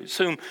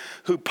news,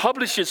 who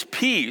publishes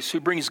peace,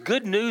 who brings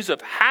good news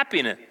of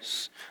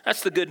happiness.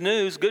 That's the good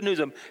news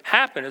of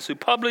happiness, who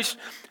publishes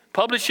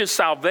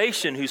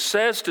salvation, who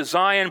says to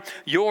Zion,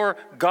 your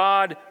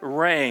God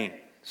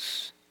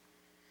reigns.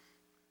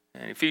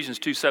 And Ephesians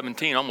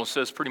 2:17 almost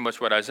says pretty much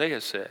what Isaiah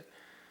said.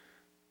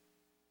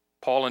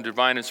 Paul, in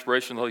divine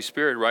inspiration of the Holy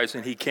Spirit, writes,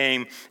 and he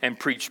came and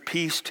preached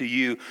peace to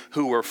you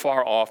who were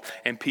far off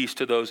and peace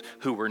to those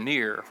who were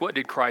near. What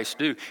did Christ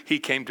do? He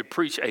came to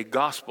preach a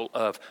gospel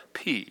of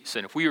peace.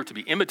 And if we are to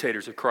be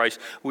imitators of Christ,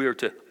 we are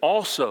to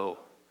also,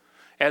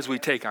 as we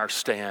take our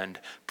stand,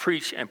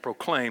 preach and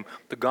proclaim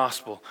the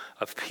gospel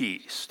of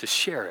peace, to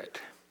share it.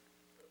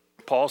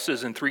 Paul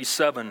says in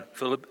 3:7,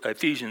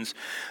 Ephesians,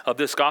 of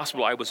this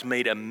gospel I was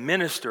made a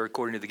minister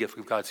according to the gift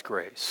of God's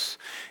grace.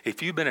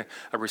 If you've been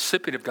a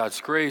recipient of God's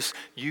grace,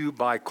 you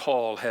by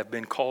call have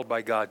been called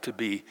by God to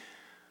be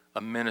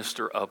a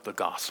minister of the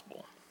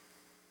gospel.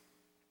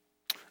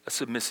 A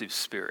submissive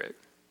spirit.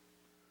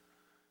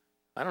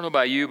 I don't know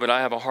about you, but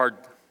I have a hard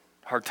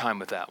time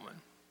with that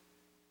one.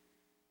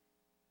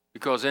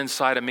 Because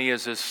inside of me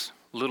is this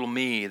little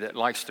me that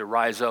likes to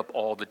rise up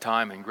all the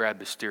time and grab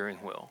the steering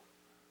wheel.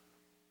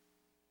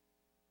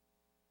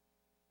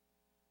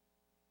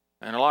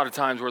 And a lot of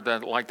times we're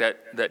like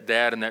that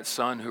dad and that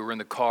son who were in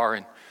the car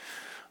and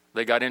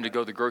they got in to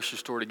go to the grocery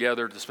store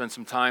together to spend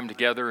some time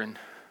together, and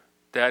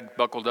dad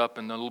buckled up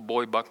and the little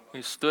boy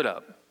he stood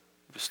up.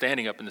 He was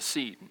standing up in the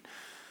seat. And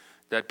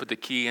dad put the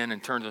key in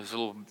and turned to this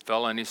little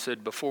fella and he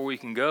said, before we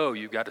can go,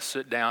 you've got to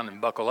sit down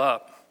and buckle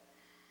up.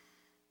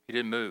 He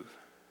didn't move.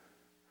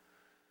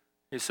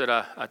 He said,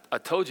 I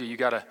told you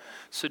got to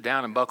sit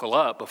down and buckle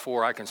up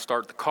before I can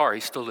start the car. He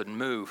still didn't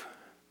move.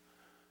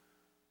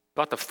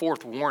 About the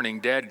fourth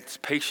warning, Dad's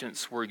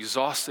patience were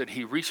exhausted.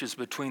 He reaches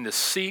between the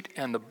seat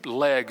and the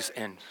legs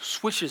and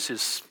swishes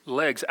his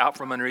legs out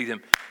from underneath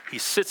him. He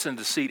sits in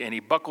the seat and he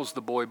buckles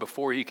the boy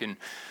before he can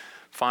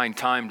find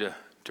time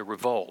to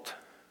revolt.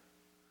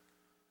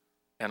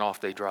 And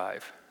off they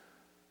drive.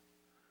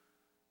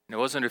 And it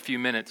wasn't a few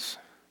minutes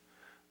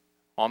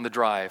on the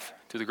drive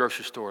to the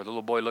grocery store. The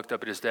little boy looked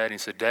up at his dad and he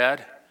said, Dad?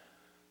 He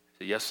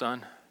said, yes, son.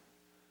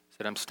 He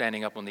said, I'm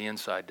standing up on the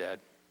inside, Dad.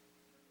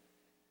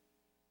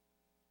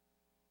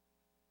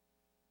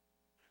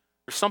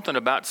 There's something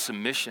about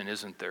submission,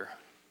 isn't there?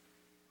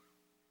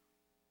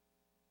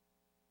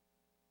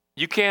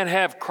 You can't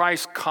have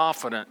Christ's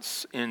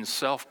confidence in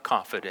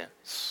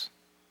self-confidence.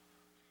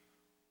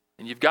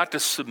 And you've got to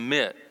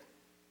submit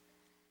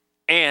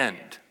and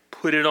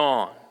put it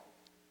on.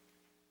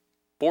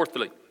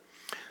 Fourthly,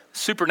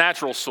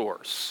 supernatural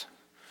source.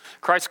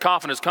 Christ's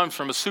confidence comes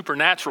from a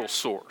supernatural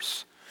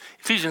source.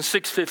 Ephesians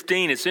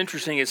 6:15, it's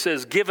interesting. It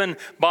says, given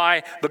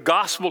by the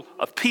gospel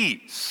of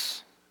peace.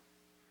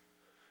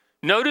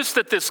 Notice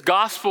that this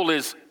gospel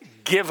is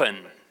given.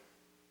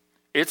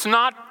 It's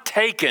not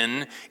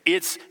taken,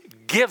 it's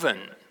given.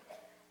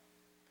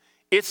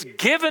 It's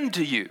given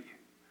to you.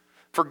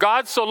 For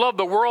God so loved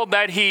the world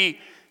that he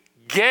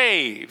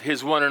gave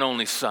his one and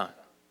only Son.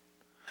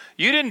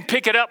 You didn't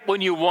pick it up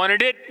when you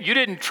wanted it. You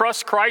didn't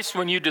trust Christ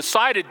when you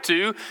decided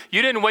to.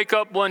 You didn't wake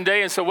up one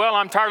day and say, well,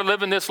 I'm tired of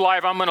living this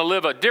life. I'm going to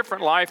live a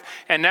different life,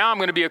 and now I'm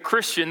going to be a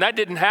Christian. That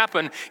didn't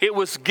happen. It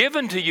was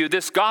given to you.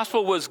 This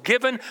gospel was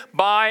given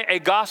by a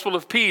gospel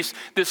of peace.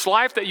 This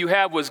life that you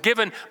have was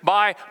given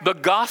by the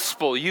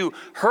gospel. You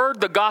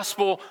heard the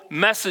gospel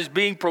message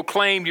being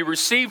proclaimed. You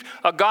received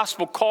a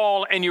gospel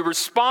call, and you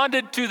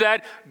responded to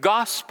that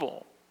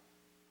gospel,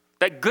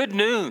 that good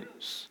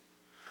news.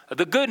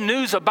 The good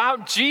news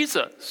about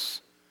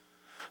Jesus,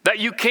 that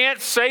you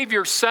can't save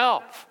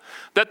yourself,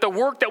 that the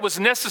work that was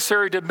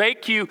necessary to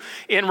make you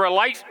in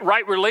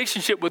right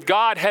relationship with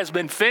God has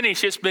been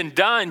finished. It's been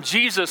done.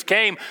 Jesus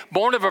came,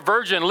 born of a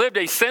virgin, lived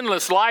a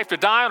sinless life to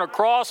die on a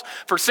cross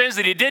for sins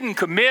that he didn't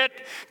commit,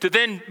 to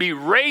then be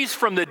raised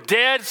from the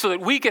dead so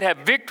that we could have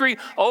victory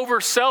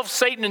over self,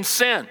 Satan, and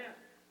sin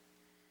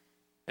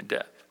and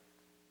death.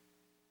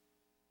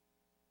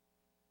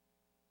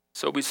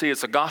 So we see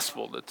it's a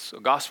gospel. That's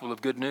a gospel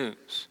of good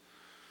news.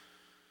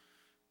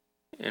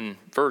 In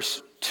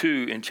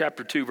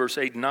chapter 2, verse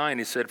 8 and 9,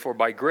 he said, for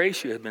by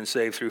grace you have been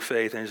saved through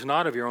faith, and it's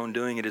not of your own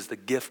doing, it is the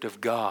gift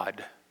of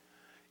God.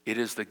 It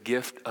is the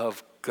gift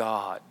of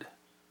God.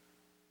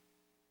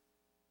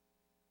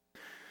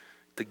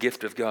 the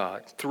gift of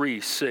God.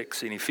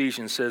 3:6 in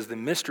Ephesians says, the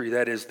mystery,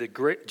 that is, the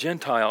great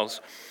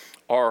Gentiles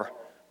are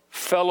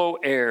fellow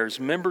heirs,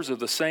 members of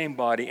the same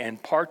body,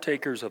 and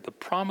partakers of the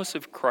promise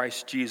of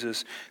Christ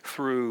Jesus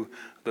through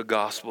the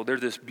gospel.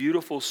 There's this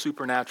beautiful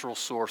supernatural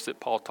source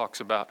that Paul talks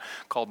about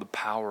called the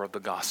power of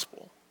the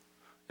gospel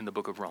in the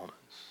book of Romans.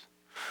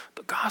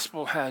 The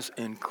gospel has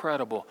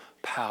incredible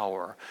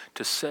power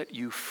to set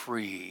you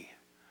free,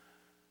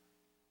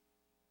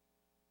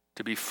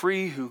 to be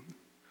free who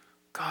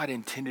God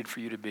intended for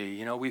you to be.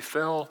 You know, we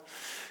fell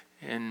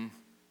in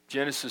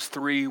Genesis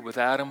 3 with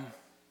Adam,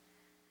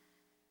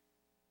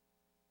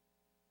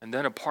 and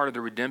then a part of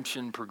the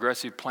redemption,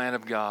 progressive plan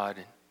of God,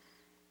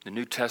 the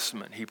New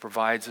Testament, he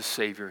provides a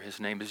Savior. His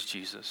name is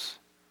Jesus.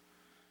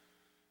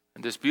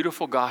 And this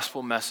beautiful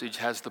gospel message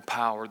has the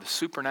power, the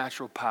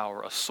supernatural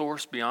power, a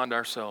source beyond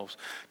ourselves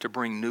to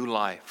bring new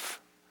life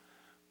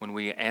when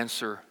we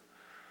answer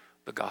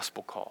the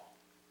gospel call.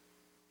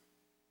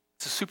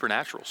 It's a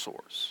supernatural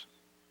source.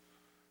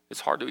 It's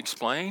hard to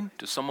explain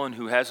to someone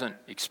who hasn't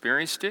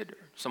experienced it,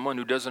 or someone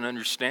who doesn't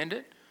understand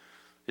it,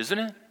 isn't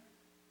it?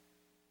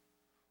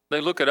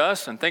 They look at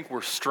us and think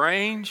we're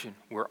strange and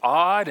we're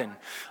odd and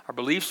our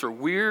beliefs are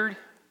weird.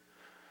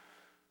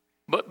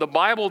 But the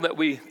Bible that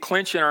we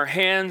clench in our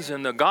hands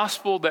and the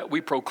gospel that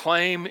we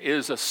proclaim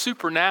is a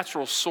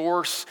supernatural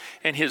source,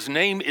 and his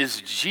name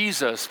is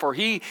Jesus, for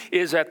he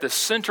is at the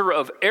center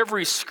of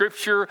every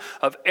scripture,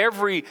 of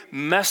every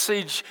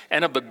message,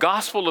 and of the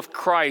gospel of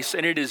Christ.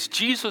 And it is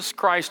Jesus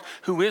Christ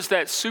who is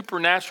that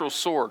supernatural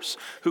source,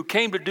 who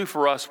came to do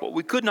for us what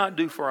we could not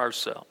do for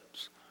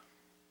ourselves,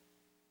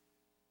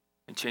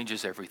 and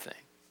changes everything.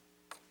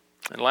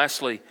 And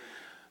lastly,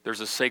 there's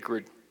a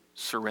sacred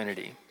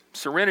serenity.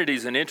 Serenity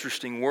is an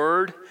interesting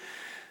word.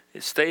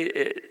 It's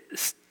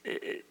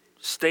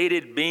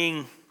stated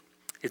being,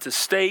 it's a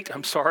state,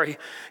 can't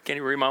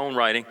even read my own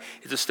writing.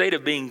 It's a state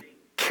of being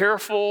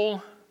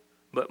careful,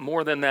 but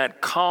more than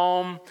that,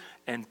 calm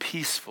and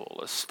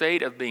peaceful. A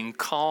state of being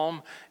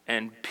calm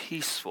and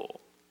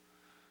peaceful.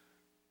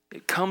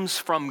 It comes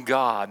from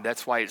God.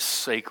 That's why it's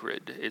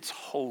sacred. It's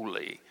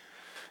holy.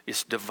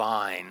 It's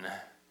divine.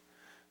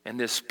 And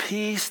this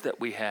peace that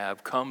we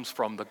have comes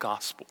from the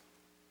gospel.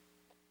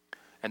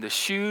 And the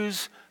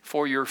shoes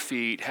for your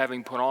feet,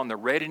 having put on the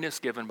readiness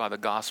given by the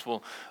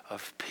gospel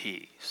of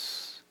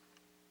peace.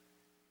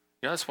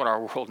 You know, that's what our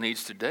world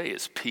needs today,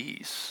 is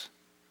peace.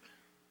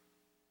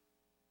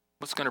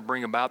 What's going to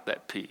bring about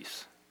that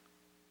peace?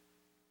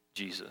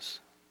 Jesus.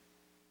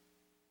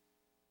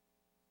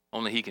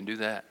 Only he can do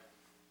that.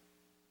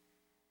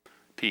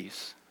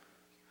 Peace.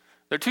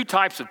 There are two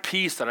types of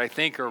peace that I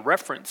think are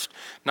referenced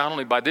not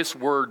only by this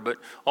word, but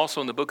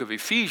also in the book of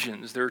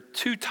Ephesians. There are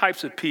two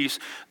types of peace.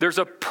 There's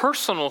a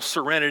personal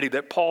serenity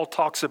that Paul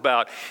talks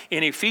about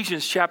in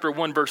Ephesians chapter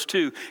 1, verse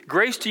 2.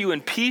 Grace to you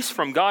and peace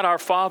from God our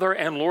Father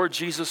and Lord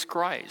Jesus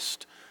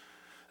Christ.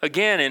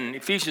 Again, in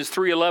Ephesians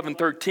 3:11,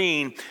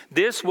 13,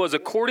 this was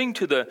according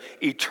to the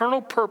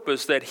eternal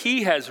purpose that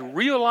he has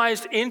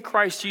realized in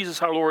Christ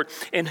Jesus our Lord,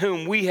 in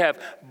whom we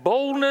have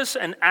boldness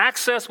and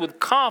access with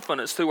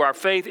confidence through our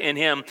faith in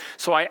him.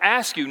 So I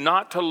ask you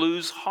not to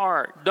lose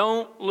heart.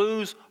 Don't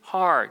lose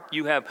heart.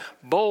 You have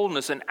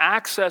boldness and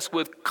access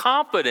with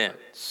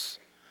confidence.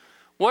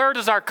 Where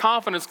does our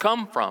confidence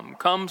come from? It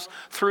comes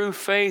through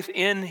faith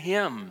in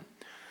him.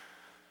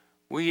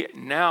 We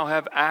now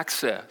have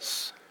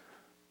access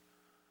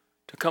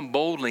to come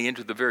boldly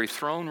into the very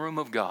throne room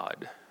of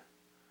God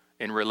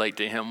and relate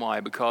to him. Why?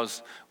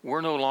 Because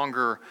we're no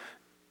longer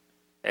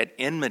at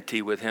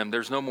enmity with him.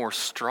 There's no more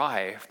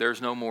strife.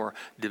 There's no more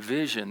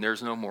division.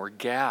 There's no more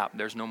gap.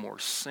 There's no more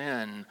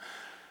sin.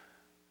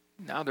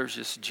 Now there's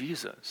just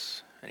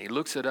Jesus. And he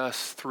looks at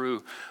us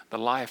through the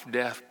life,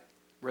 death,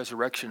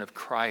 resurrection of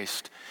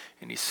Christ,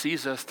 and he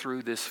sees us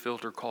through this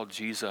filter called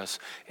Jesus,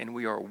 and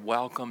we are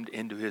welcomed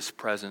into his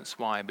presence.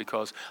 Why?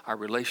 Because our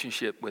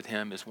relationship with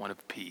him is one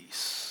of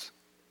peace.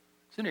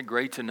 Isn't it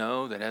great to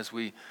know that as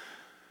we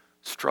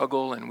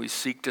struggle and we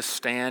seek to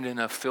stand in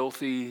a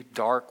filthy,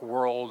 dark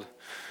world,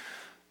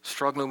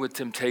 struggling with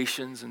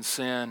temptations and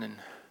sin and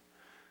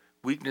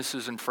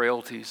weaknesses and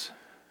frailties,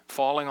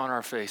 falling on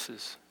our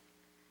faces,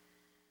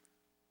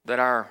 that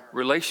our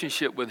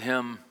relationship with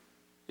him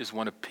is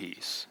one of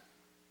peace,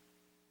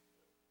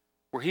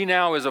 where he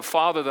now is a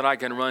father that I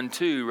can run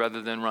to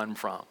rather than run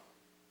from,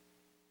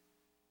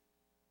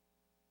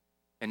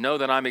 and know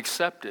that I'm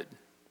accepted.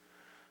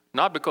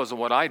 Not because of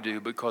what I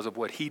do, but because of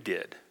what he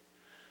did.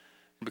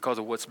 Because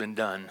of what's been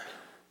done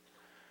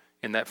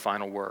in that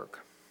final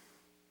work.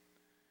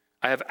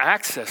 I have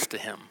access to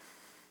him.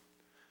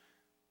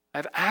 I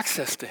have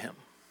access to him.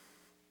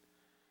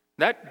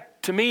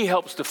 That, to me,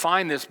 helps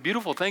define this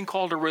beautiful thing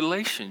called a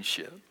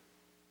relationship.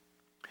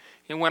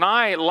 And when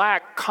I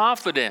lack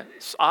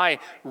confidence, I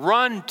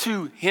run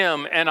to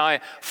him and I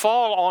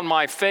fall on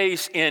my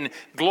face in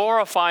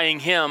glorifying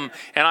him.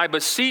 And I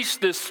beseech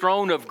this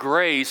throne of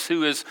grace,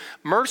 who is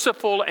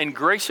merciful and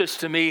gracious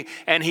to me.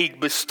 And he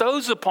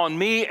bestows upon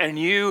me and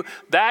you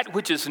that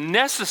which is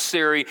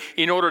necessary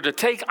in order to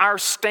take our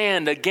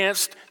stand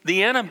against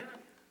the enemy.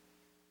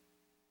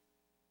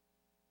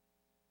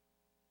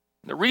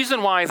 The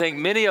reason why I think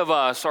many of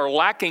us are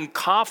lacking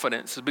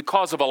confidence is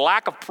because of a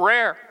lack of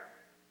prayer.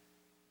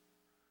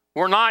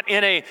 We're not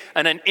in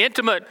an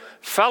intimate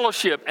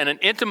fellowship and an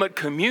intimate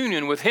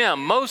communion with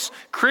Him. Most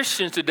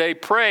Christians today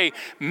pray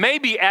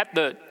maybe at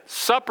the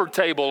supper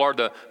table or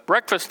the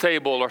breakfast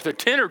table or the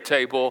dinner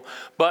table,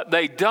 but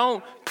they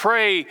don't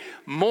pray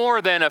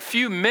more than a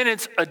few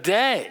minutes a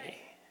day.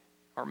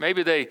 Or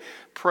maybe they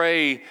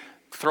pray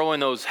throwing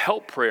those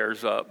help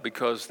prayers up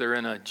because they're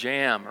in a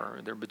jam or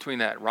they're between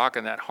that rock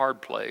and that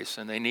hard place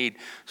and they need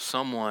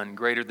someone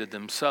greater than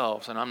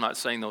themselves. And I'm not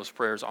saying those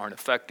prayers aren't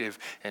effective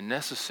and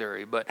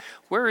necessary, but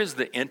where is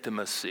the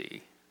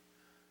intimacy,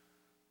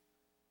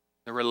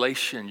 the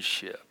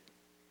relationship?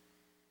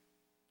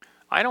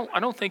 I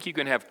don't think you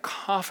can have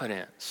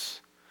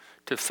confidence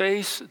to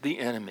face the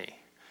enemy,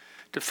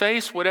 to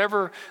face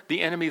whatever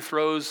the enemy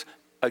throws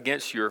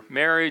against your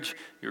marriage,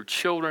 your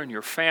children,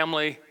 your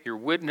family, your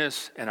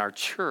witness, and our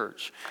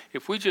church.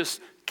 If we just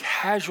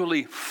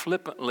casually,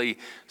 flippantly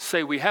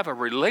say we have a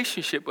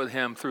relationship with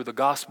Him through the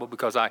gospel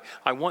because I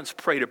once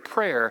prayed a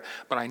prayer,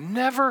 but I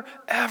never,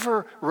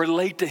 ever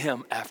relate to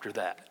Him after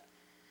that.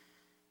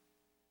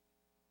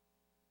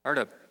 I heard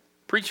a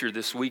preacher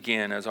this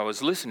weekend as I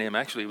was listening to him.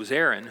 Actually, it was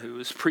Aaron who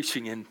was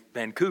preaching in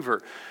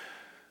Vancouver.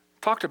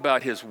 Talked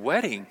about his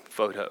wedding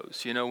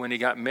photos, when he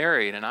got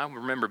married. And I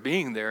remember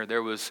being there.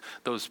 There was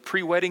those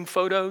pre-wedding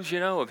photos,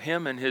 of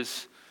him and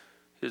his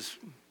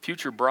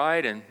future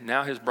bride and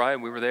now his bride.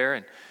 We were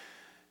there.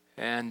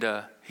 And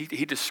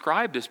he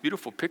described this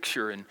beautiful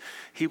picture. And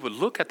he would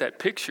look at that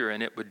picture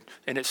and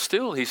it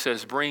still, he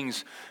says,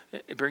 brings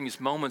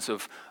moments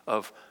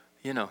of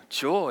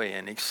joy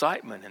and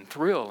excitement and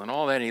thrill and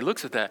all that. And he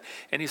looks at that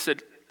and he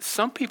said,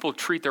 some people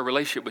treat their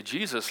relationship with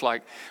Jesus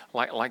like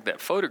that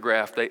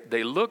photograph.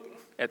 They look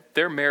at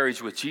their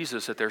marriage with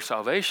Jesus, at their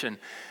salvation,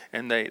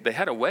 and they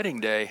had a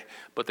wedding day,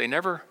 but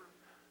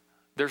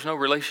there's no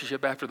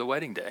relationship after the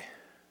wedding day.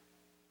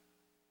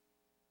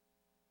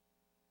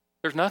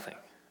 There's nothing.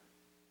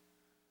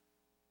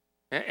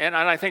 And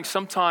I think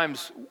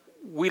sometimes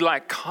we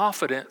lack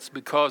confidence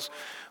because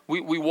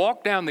we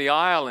walked down the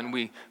aisle and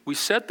we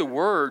said the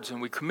words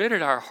and we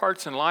committed our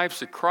hearts and lives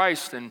to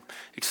Christ and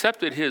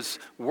accepted His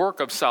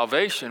work of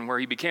salvation where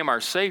He became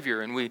our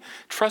Savior, and we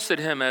trusted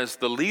Him as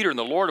the leader and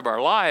the Lord of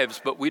our lives,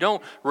 but we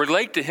don't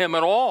relate to Him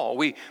at all.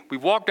 We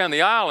walked down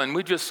the aisle and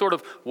we just sort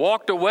of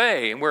walked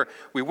away, and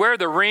we wear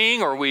the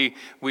ring, or we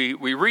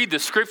read the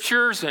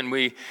scriptures and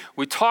we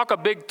talk a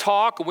big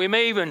talk. We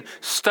may even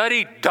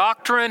study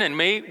doctrine, and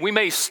we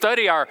may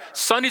study our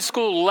Sunday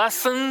school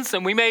lessons,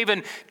 and we may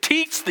even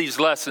teach these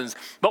lessons,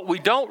 but we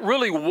don't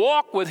really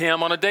walk with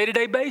Him on a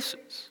day-to-day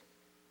basis.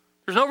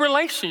 There's no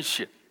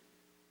relationship.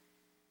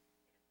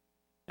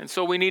 And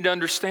so we need to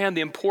understand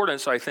the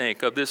importance, I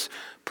think, of this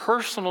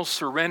personal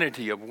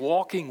serenity of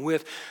walking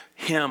with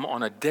Him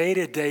on a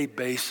day-to-day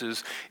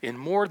basis in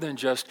more than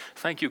just,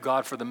 thank you,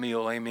 God, for the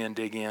meal. Amen.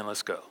 Dig in.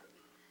 Let's go.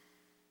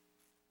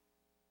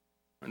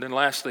 And then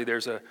lastly,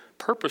 there's a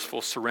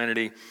purposeful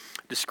serenity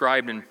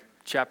described in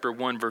chapter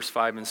 1, verse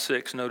 5 and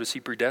 6. Notice He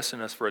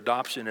predestined us for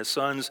adoption as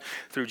sons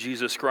through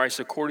Jesus Christ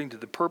according to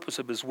the purpose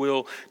of His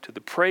will, to the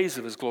praise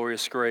of His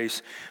glorious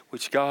grace,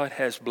 which God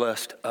has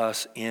blessed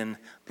us in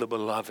the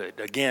Beloved.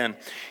 Again,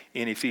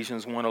 in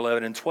Ephesians 1,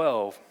 11 and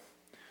 12.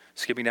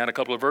 Skipping down a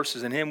couple of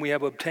verses. In Him we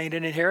have obtained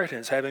an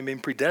inheritance, having been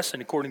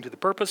predestined according to the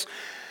purpose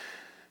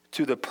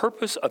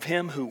of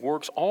Him who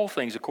works all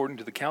things according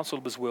to the counsel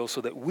of His will, so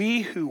that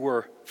we who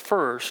were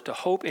first to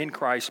hope in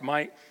Christ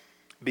might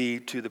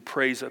be to the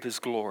praise of His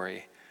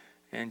glory.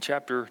 And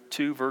chapter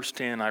 2, verse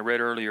 10, I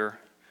read earlier,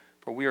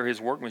 for we are His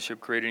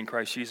workmanship created in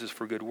Christ Jesus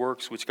for good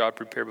works, which God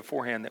prepared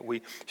beforehand that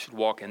we should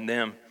walk in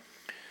them.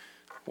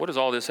 What does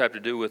all this have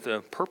to do with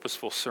a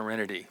purposeful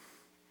serenity?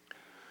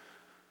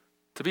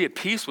 To be at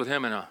peace with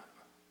Him in an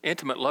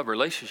intimate love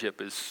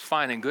relationship is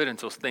fine and good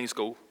until things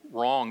go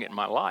wrong in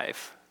my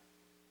life.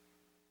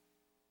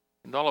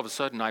 And all of a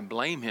sudden I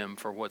blame Him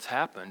for what's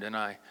happened, and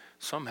I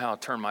somehow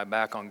turn my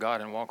back on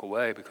God and walk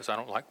away because I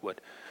don't like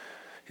what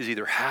has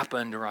either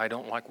happened or I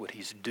don't like what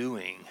He's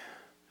doing.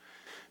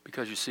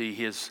 Because you see,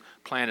 His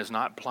plan is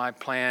not my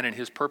plan, and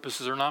His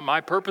purposes are not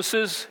my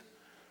purposes,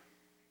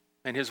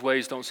 and His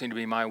ways don't seem to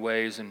be my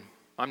ways, and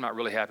I'm not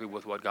really happy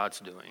with what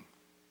God's doing.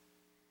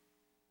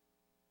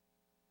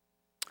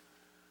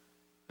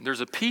 And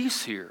there's a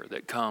peace here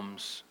that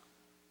comes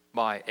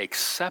by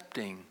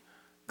accepting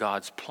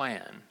God's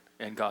plan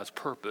and God's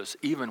purpose,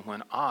 even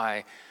when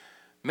I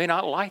may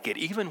not like it,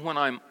 even when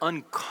I'm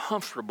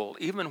uncomfortable,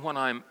 even when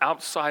I'm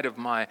outside of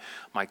my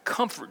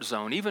comfort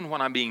zone, even when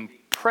I'm being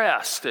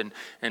pressed and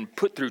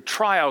put through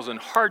trials and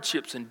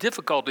hardships and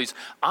difficulties.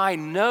 I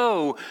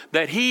know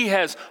that He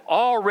has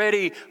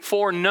already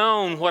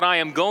foreknown what I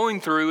am going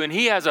through, and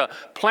He has a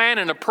plan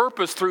and a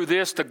purpose through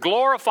this to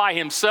glorify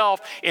Himself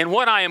in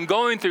what I am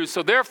going through.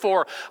 So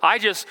therefore, I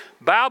just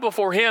bow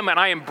before Him and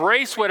I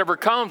embrace whatever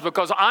comes,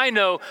 because I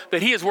know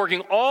that He is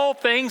working all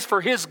things for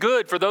His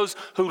good, for those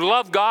who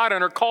love God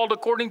and are called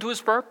according to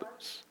His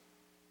purpose.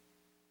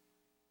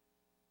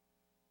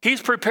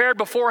 He's prepared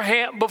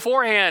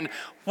beforehand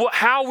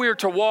how we are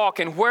to walk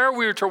and where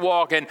we are to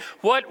walk and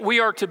what we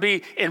are to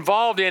be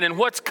involved in and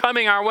what's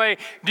coming our way.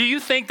 Do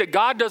you think that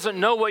God doesn't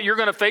know what you're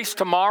going to face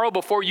tomorrow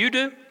before you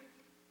do?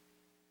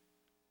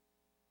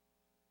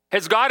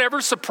 Has God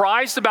ever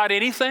surprised about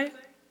anything?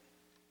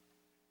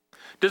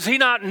 Does he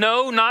not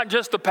know not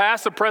just the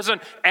past, the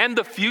present, and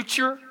the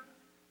future?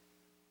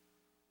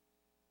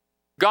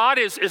 God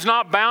is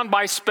not bound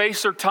by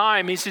space or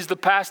time. He sees the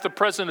past, the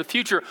present, the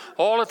future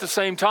all at the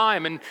same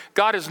time. And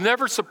God is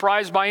never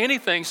surprised by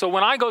anything. So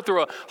when I go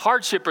through a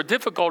hardship or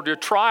difficulty or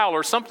trial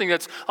or something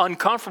that's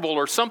uncomfortable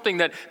or something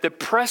that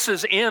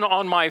presses in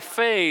on my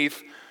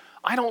faith,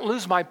 I don't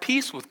lose my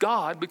peace with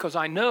God because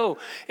I know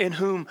in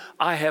whom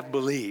I have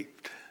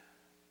believed.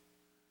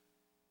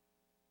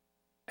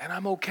 And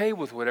I'm okay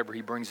with whatever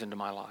he brings into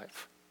my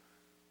life.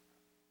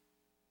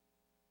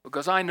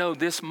 Because I know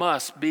this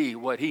must be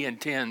what he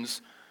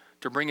intends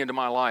to bring into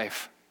my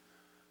life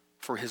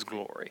for his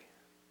glory.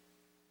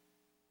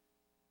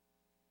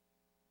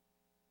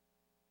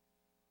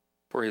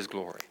 For his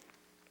glory.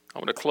 I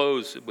want to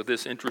close with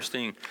this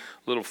interesting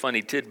little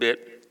funny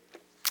tidbit.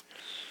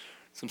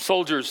 Some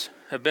soldiers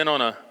have been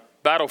on a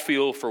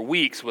battlefield for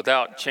weeks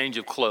without change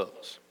of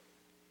clothes.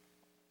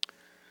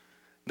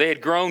 They had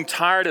grown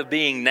tired of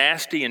being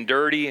nasty and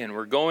dirty and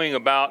were going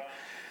about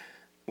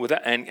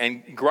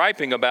and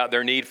griping about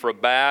their need for a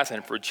bath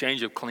and for a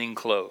change of clean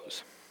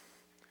clothes.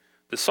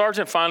 The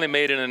sergeant finally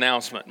made an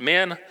announcement.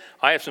 Men,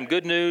 I have some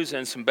good news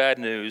and some bad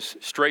news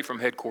straight from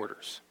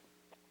headquarters.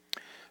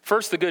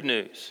 First, the good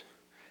news.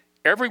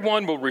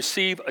 Everyone will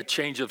receive a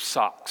change of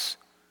socks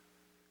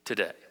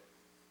today.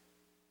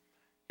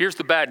 Here's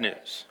the bad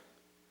news.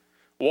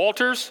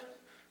 Walters,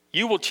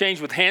 you will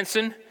change with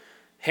Hanson.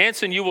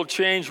 Hanson, you will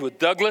change with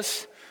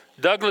Douglas.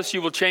 Douglas,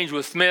 you will change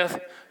with Smith,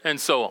 and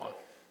so on.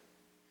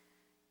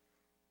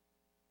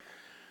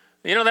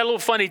 You know, that little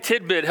funny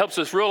tidbit helps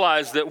us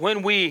realize that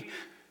when we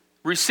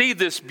receive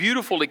this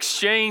beautiful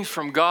exchange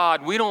from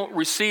God, we don't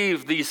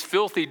receive these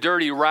filthy,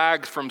 dirty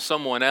rags from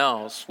someone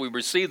else. We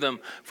receive them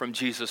from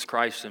Jesus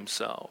Christ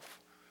himself,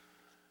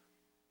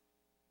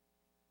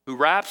 who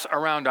wraps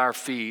around our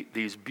feet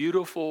these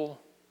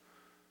beautiful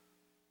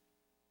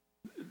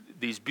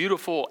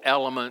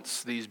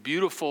elements, these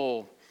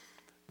beautiful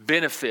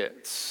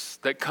benefits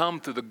that come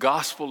through the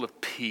gospel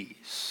of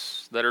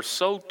peace that are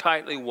so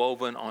tightly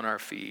woven on our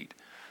feet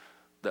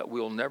that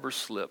we'll never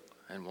slip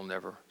and we'll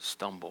never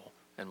stumble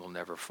and we'll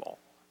never fall.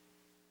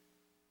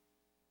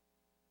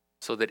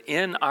 So that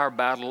in our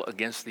battle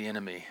against the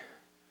enemy,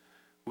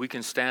 we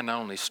can stand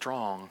not only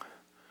strong,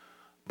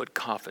 but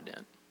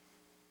confident.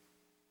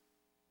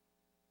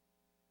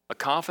 A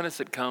confidence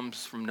that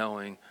comes from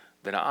knowing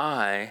that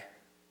I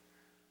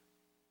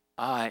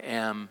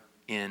am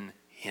in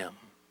him.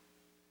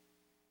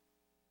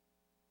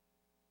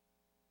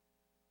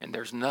 And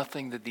there's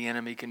nothing that the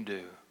enemy can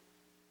do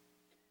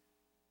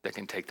that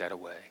can take that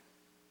away.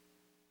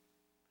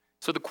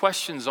 So the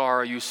questions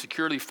are you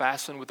securely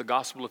fastened with the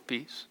gospel of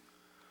peace?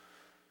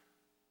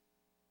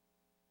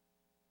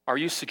 Are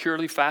you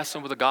securely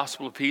fastened with the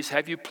gospel of peace?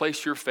 Have you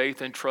placed your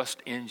faith and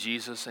trust in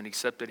Jesus and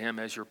accepted him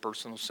as your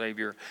personal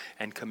Savior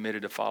and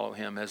committed to follow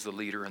him as the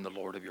leader and the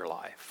Lord of your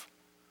life?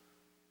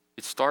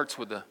 It starts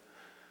with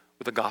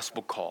a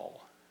gospel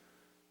call.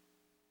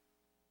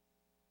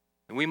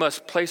 And we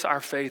must place our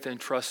faith and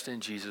trust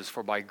in Jesus,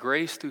 for by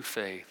grace through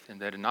faith,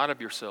 and that not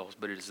of yourselves,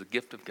 but it is the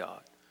gift of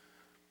God.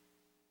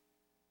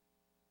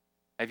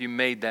 Have you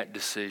made that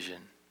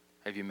decision?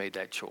 Have you made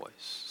that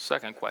choice?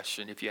 Second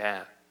question, if you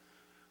have,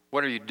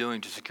 what are you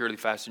doing to securely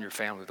fasten your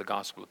family with the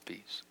gospel of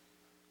peace?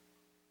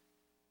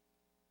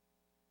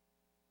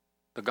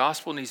 The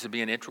gospel needs to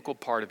be an integral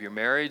part of your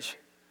marriage,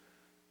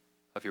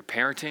 of your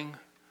parenting,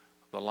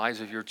 of the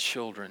lives of your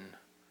children,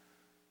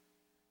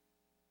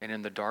 and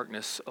in the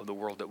darkness of the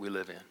world that we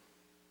live in.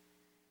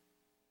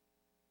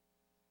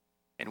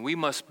 And we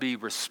must be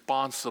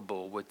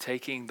responsible with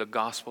taking the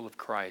gospel of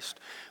Christ,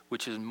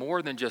 which is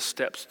more than just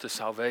steps to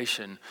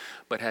salvation,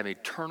 but have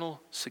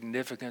eternal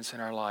significance in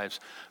our lives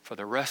for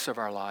the rest of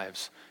our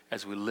lives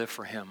as we live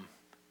for him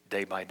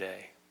day by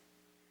day.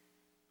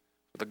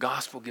 The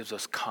gospel gives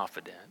us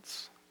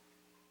confidence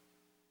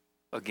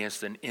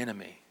against an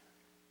enemy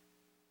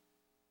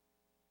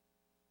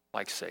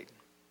like Satan.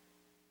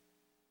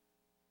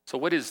 So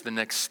what is the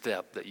next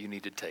step that you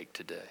need to take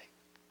today?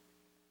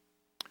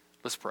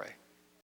 Let's pray.